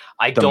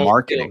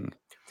Marketing.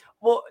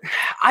 Well,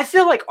 I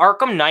feel like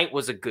Arkham Knight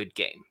was a good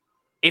game.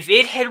 If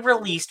it had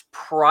released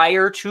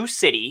prior to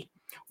City,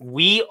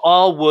 we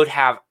all would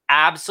have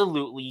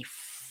absolutely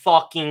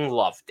fucking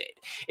loved it.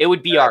 It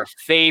would be our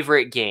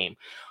favorite game.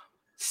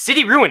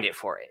 City ruined it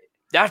for it.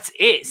 That's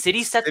it.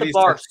 City set the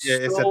bar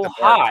so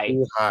high.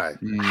 Too high.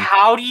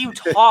 How do you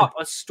top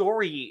a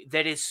story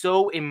that is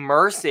so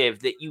immersive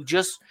that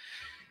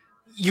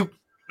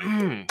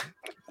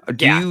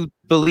Do you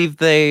believe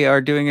they are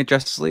doing a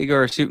Justice League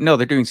or no?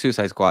 They're doing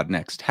Suicide Squad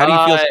next. How do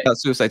you feel about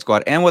Suicide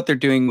Squad and what they're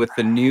doing with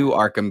the new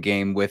Arkham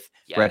game with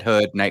Red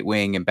Hood,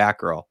 Nightwing, and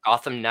Batgirl?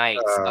 Gotham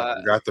Knights.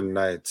 Gotham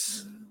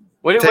Knights.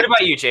 What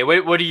about you, Jay?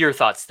 What are your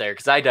thoughts there?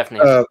 Because I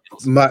definitely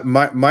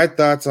my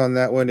thoughts on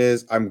that one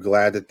is I'm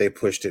glad that they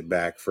pushed it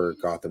back for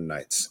Gotham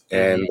Knights,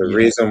 and the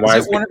reason why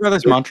is it Warner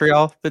Brothers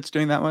Montreal that's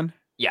doing that one.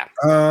 Yeah.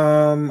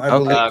 I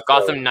believe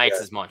Gotham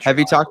Knights is Montreal. Have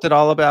you talked at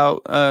all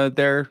about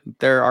their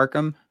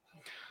Arkham?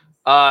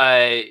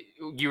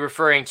 You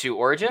referring to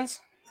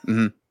Origins?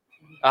 Mm-hmm.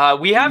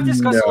 We have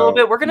discussed a little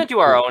bit. We're gonna do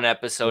our own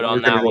episode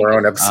on that one. Our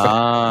own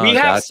episode. We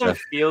have some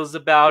feels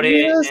about it.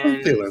 Yeah,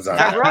 some feelings on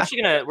it. We're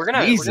actually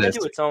gonna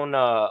do its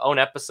own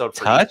episode.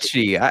 For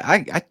Touchy.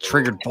 I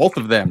triggered both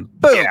of them.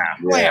 Boom.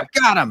 Yeah.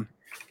 Got him.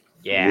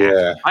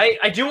 Yeah.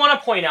 I do want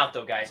to point out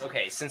though, guys.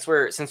 Okay, since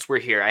we're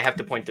here, I have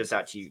to point this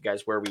out to you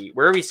guys where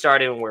we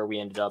started and where we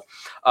ended up.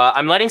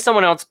 I'm letting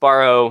someone else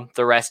borrow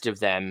the rest of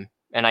them,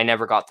 and I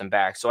never got them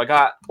back. So I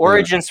got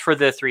Origins for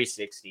the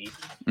 360.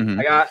 Mm-hmm.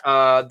 I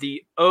got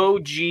the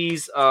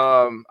OGs.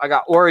 I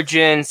got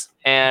Origins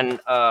and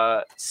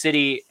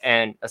City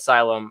and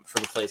Asylum for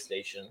the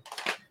PlayStation.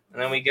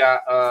 And then we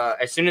got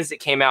as soon as it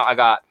came out, I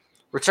got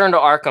Return to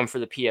Arkham for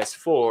the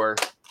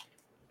PS4,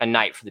 a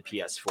Night for the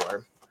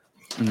PS4.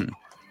 Mm-hmm.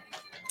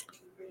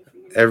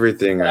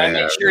 Everything I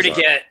made sure to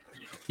get.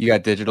 You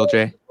got digital,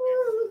 Jay?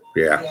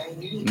 Yeah.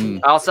 I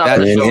also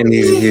and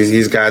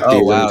he's got the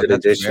limited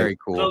edition. Very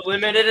cool. The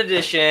limited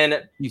edition.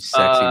 You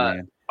sexy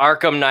man.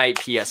 Arkham Knight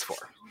PS4.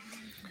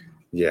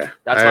 Yeah,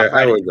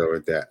 I would go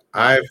with that.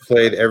 I've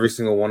played every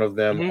single one of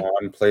them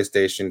on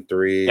PlayStation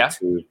 3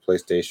 to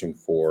PlayStation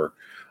 4.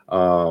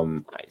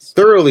 Nice.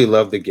 Thoroughly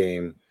love the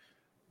game.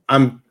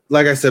 I'm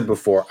like I said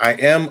before, I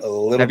am a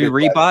little. Have you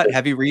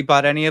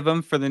rebought any of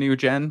them for the new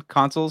gen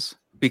consoles?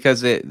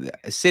 Because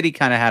City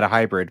kind of had a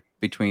hybrid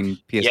between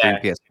PS3 and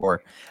PS4.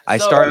 I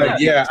started.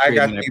 I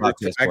got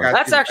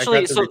That's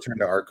actually so. Return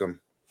to Arkham.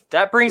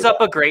 That brings up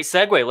a great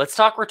segue. Let's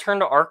talk Return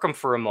to Arkham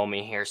for a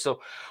moment here.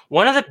 So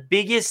one of the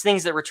biggest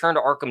things that Return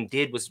to Arkham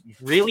did was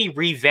really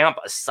revamp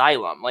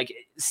Asylum. Like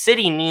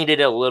City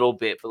needed a little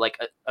bit, but like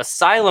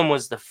Asylum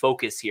was the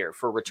focus here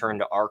for Return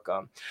to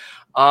Arkham.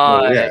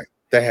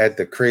 They had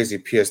the crazy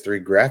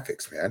PS3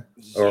 graphics, man,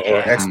 or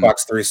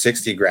Xbox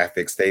 360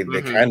 graphics. They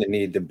kind of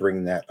needed to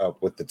bring that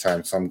up with the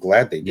time. So I'm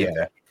glad they did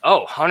that.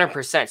 Oh,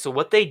 100%. So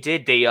what they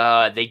did,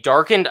 they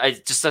darkened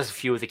just a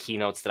few of the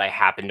keynotes that I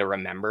happen to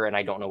remember, and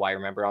I don't know why I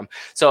remember them.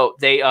 So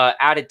they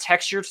added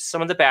texture to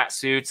some of the bat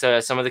suits,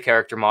 some of the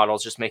character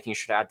models, just making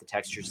sure to add the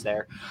textures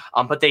there.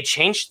 But they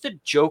changed the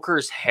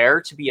Joker's hair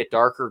to be a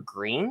darker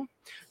green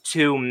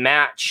to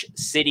match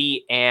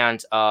City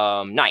and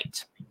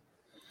Night.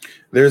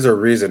 There's a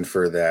reason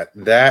for that.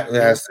 That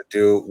has to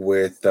do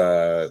with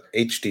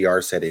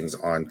HDR settings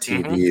on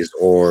TVs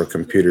or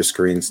computer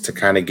screens to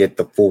kind of get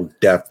the full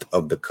depth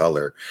of the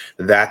color.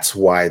 That's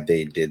why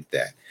they did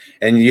that.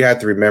 And you have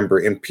to remember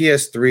in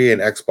PS3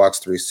 and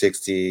Xbox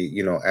 360,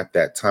 at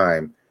that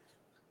time.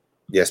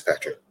 Yes,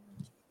 Patrick.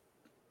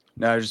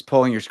 No, just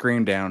pulling your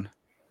screen down.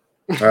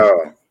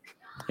 Oh.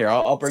 Here,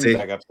 I'll bring it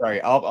back up.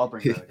 Sorry, I'll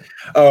bring it back.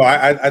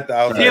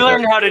 Oh, he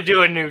learned how to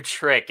do a new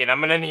trick, and I'm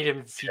gonna need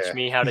him to teach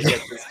me how to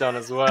get this done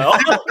as well.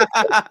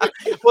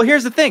 Well,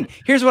 here's the thing.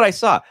 Here's what I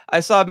saw.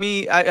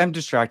 I'm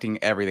distracting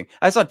everything.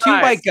 I saw two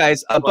white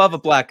guys above a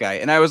black guy,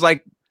 and I was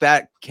like,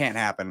 that can't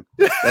happen.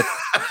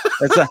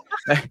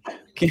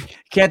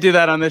 Can't do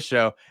that on this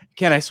show.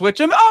 Can I switch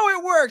him? Oh,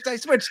 it worked. I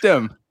switched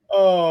him.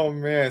 Oh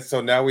man!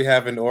 So now we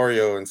have an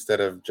Oreo instead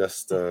of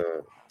just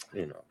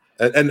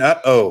and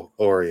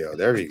Oreo.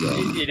 There we go.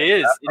 It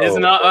is. It is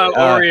not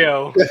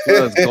Oreo.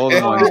 Those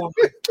golden ones.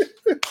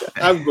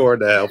 I'm going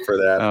to hell for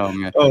that. Oh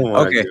man. Oh my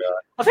Okay. god.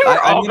 I think we're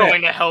all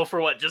going to hell for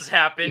what just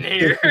happened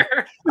here.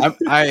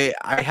 I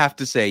have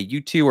to say,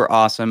 you two are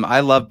awesome.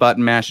 I love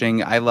button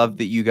mashing. I love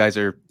that you guys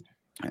are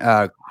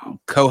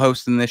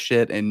co-hosting this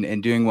shit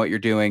and doing what you're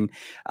doing.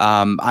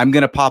 I'm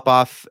gonna pop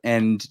off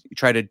and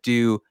try to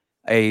do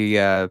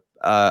a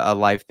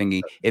live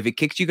thingy. If it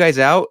kicks you guys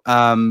out,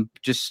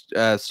 just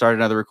start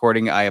another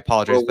recording. I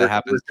apologize if that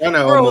happens.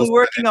 We're only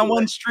working on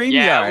one stream.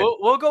 Yeah,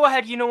 we'll go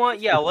ahead. You know what?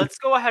 Yeah, let's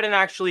go ahead and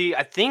actually.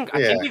 I think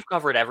we've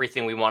covered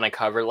everything we want to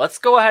cover. Let's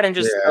go ahead and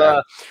just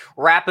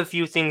wrap a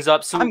few things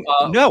up. So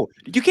no,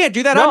 you can't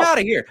do that. No. I'm out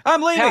of here.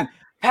 I'm leaving.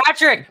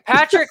 Patrick,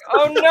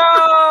 oh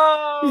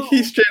no!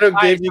 He straight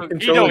up gave you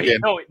control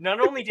again. No,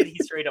 not only did he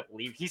straight up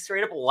leave, he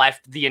straight up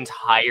left the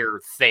entire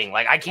thing.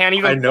 Like I can't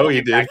even. I know he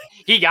did.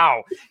 He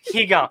gone.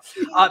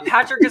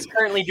 Patrick is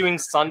currently doing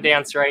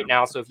Sundance right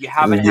now, so if you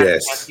haven't had a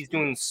chance, he's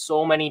doing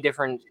so many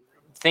different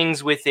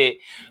things with it.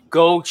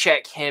 Go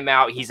check him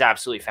out. He's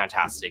absolutely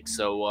fantastic.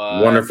 So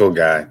wonderful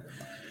guy.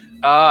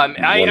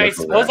 I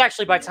suppose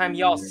actually by the time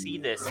y'all see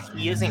this,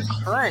 he isn't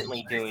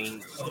currently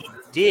doing.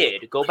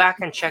 Did go back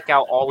and check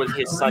out all of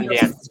his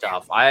Sundance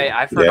stuff.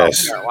 I forgot to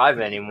start live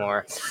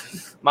anymore.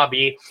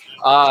 Maybe.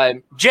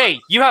 Jay,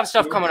 you have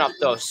stuff coming up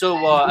though.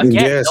 So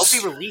again,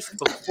 they'll be released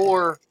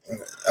before.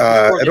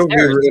 It'll be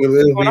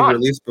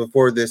released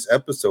before this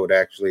episode.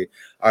 Actually,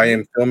 I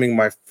am filming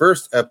my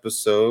first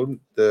episode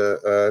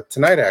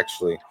tonight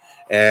actually,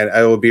 and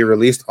I will be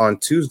released on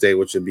Tuesday,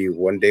 which will be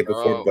one day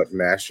before Butt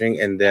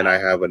Mashing, and then I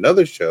have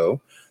another show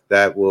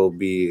that will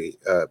be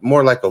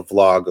more like a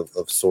vlog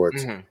of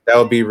sorts. Mm-hmm. That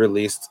will be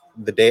released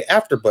the day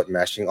after Butt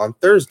Mashing on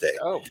Thursday.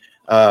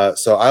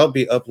 So I'll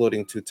be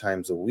uploading 2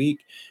 times a week.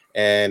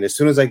 And as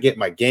soon as I get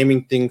my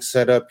gaming thing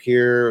set up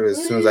here,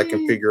 as soon as I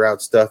can figure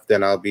out stuff,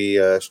 then I'll be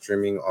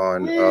streaming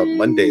on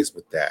Mondays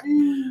with that.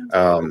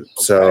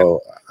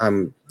 So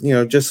I'm,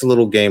 just a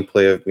little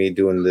gameplay of me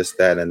doing this,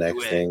 that, and the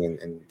next thing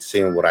and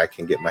seeing what I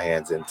can get my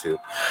hands into.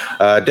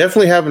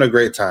 Definitely having a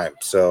great time.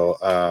 So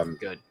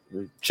good.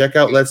 Check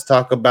out Let's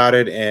Talk About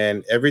It,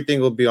 and everything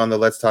will be on the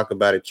Let's Talk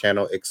About It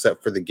channel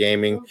except for the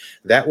gaming.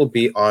 That will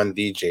be on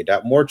the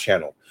J.More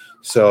channel.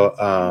 So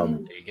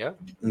there you go.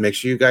 Make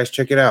sure you guys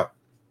check it out.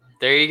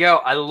 There you go.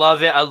 I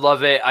love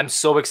it. I'm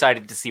so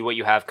excited to see what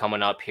you have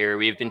coming up here.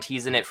 We've been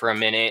teasing it for a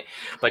minute,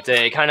 but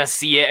to kind of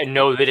see it and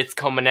know that it's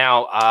coming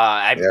out,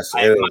 my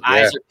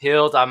eyes are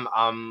peeled.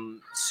 I'm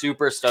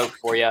super stoked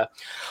for you.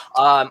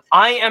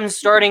 I am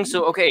starting.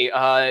 So,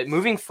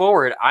 moving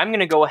forward, I'm going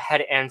to go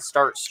ahead and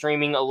start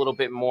streaming a little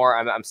bit more.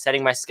 I'm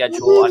setting my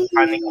schedule. I'm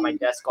trying to get my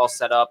desk all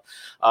set up.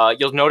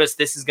 You'll notice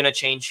this is going to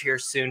change here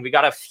soon. We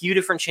got a few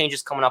different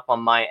changes coming up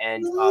on my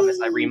end as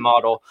I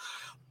remodel.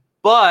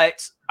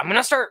 But I'm going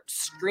to start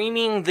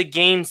streaming the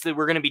games that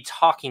we're going to be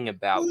talking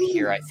about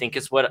here, I think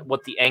is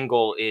what the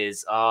angle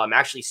is. I'm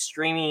actually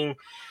streaming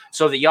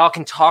so that y'all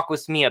can talk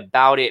with me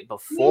about it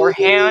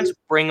beforehand,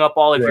 bring up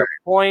all of your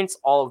points,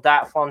 all of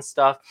that fun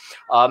stuff.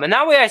 And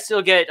that way I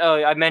still get,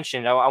 I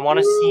mentioned, I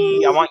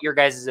want your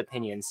guys'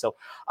 opinions. So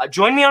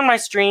join me on my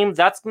stream.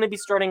 That's going to be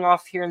starting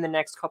off here in the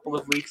next couple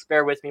of weeks.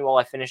 Bear with me while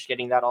I finish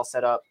getting that all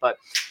set up. But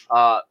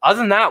other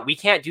than that, we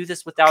can't do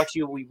this without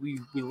you. We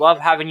love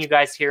having you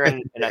guys here.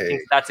 And I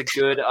think that's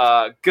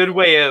a good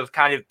way of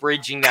kind of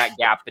bridging that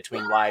gap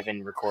between live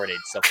and recorded.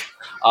 So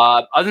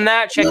other than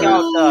that, check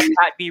out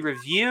Pat B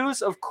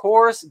Reviews, of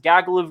course,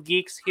 Gaggle of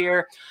Geeks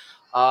here.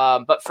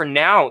 But for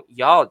now,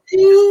 y'all,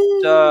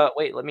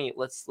 wait.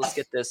 Let's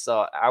get this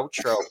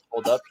outro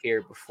pulled up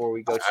here before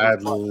we go.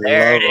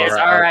 There it is.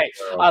 All right,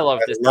 I love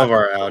this. Love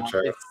our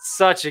outro. It's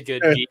such a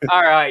good beat.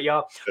 All right,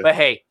 y'all. But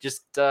hey,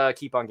 just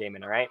keep on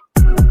gaming. All right.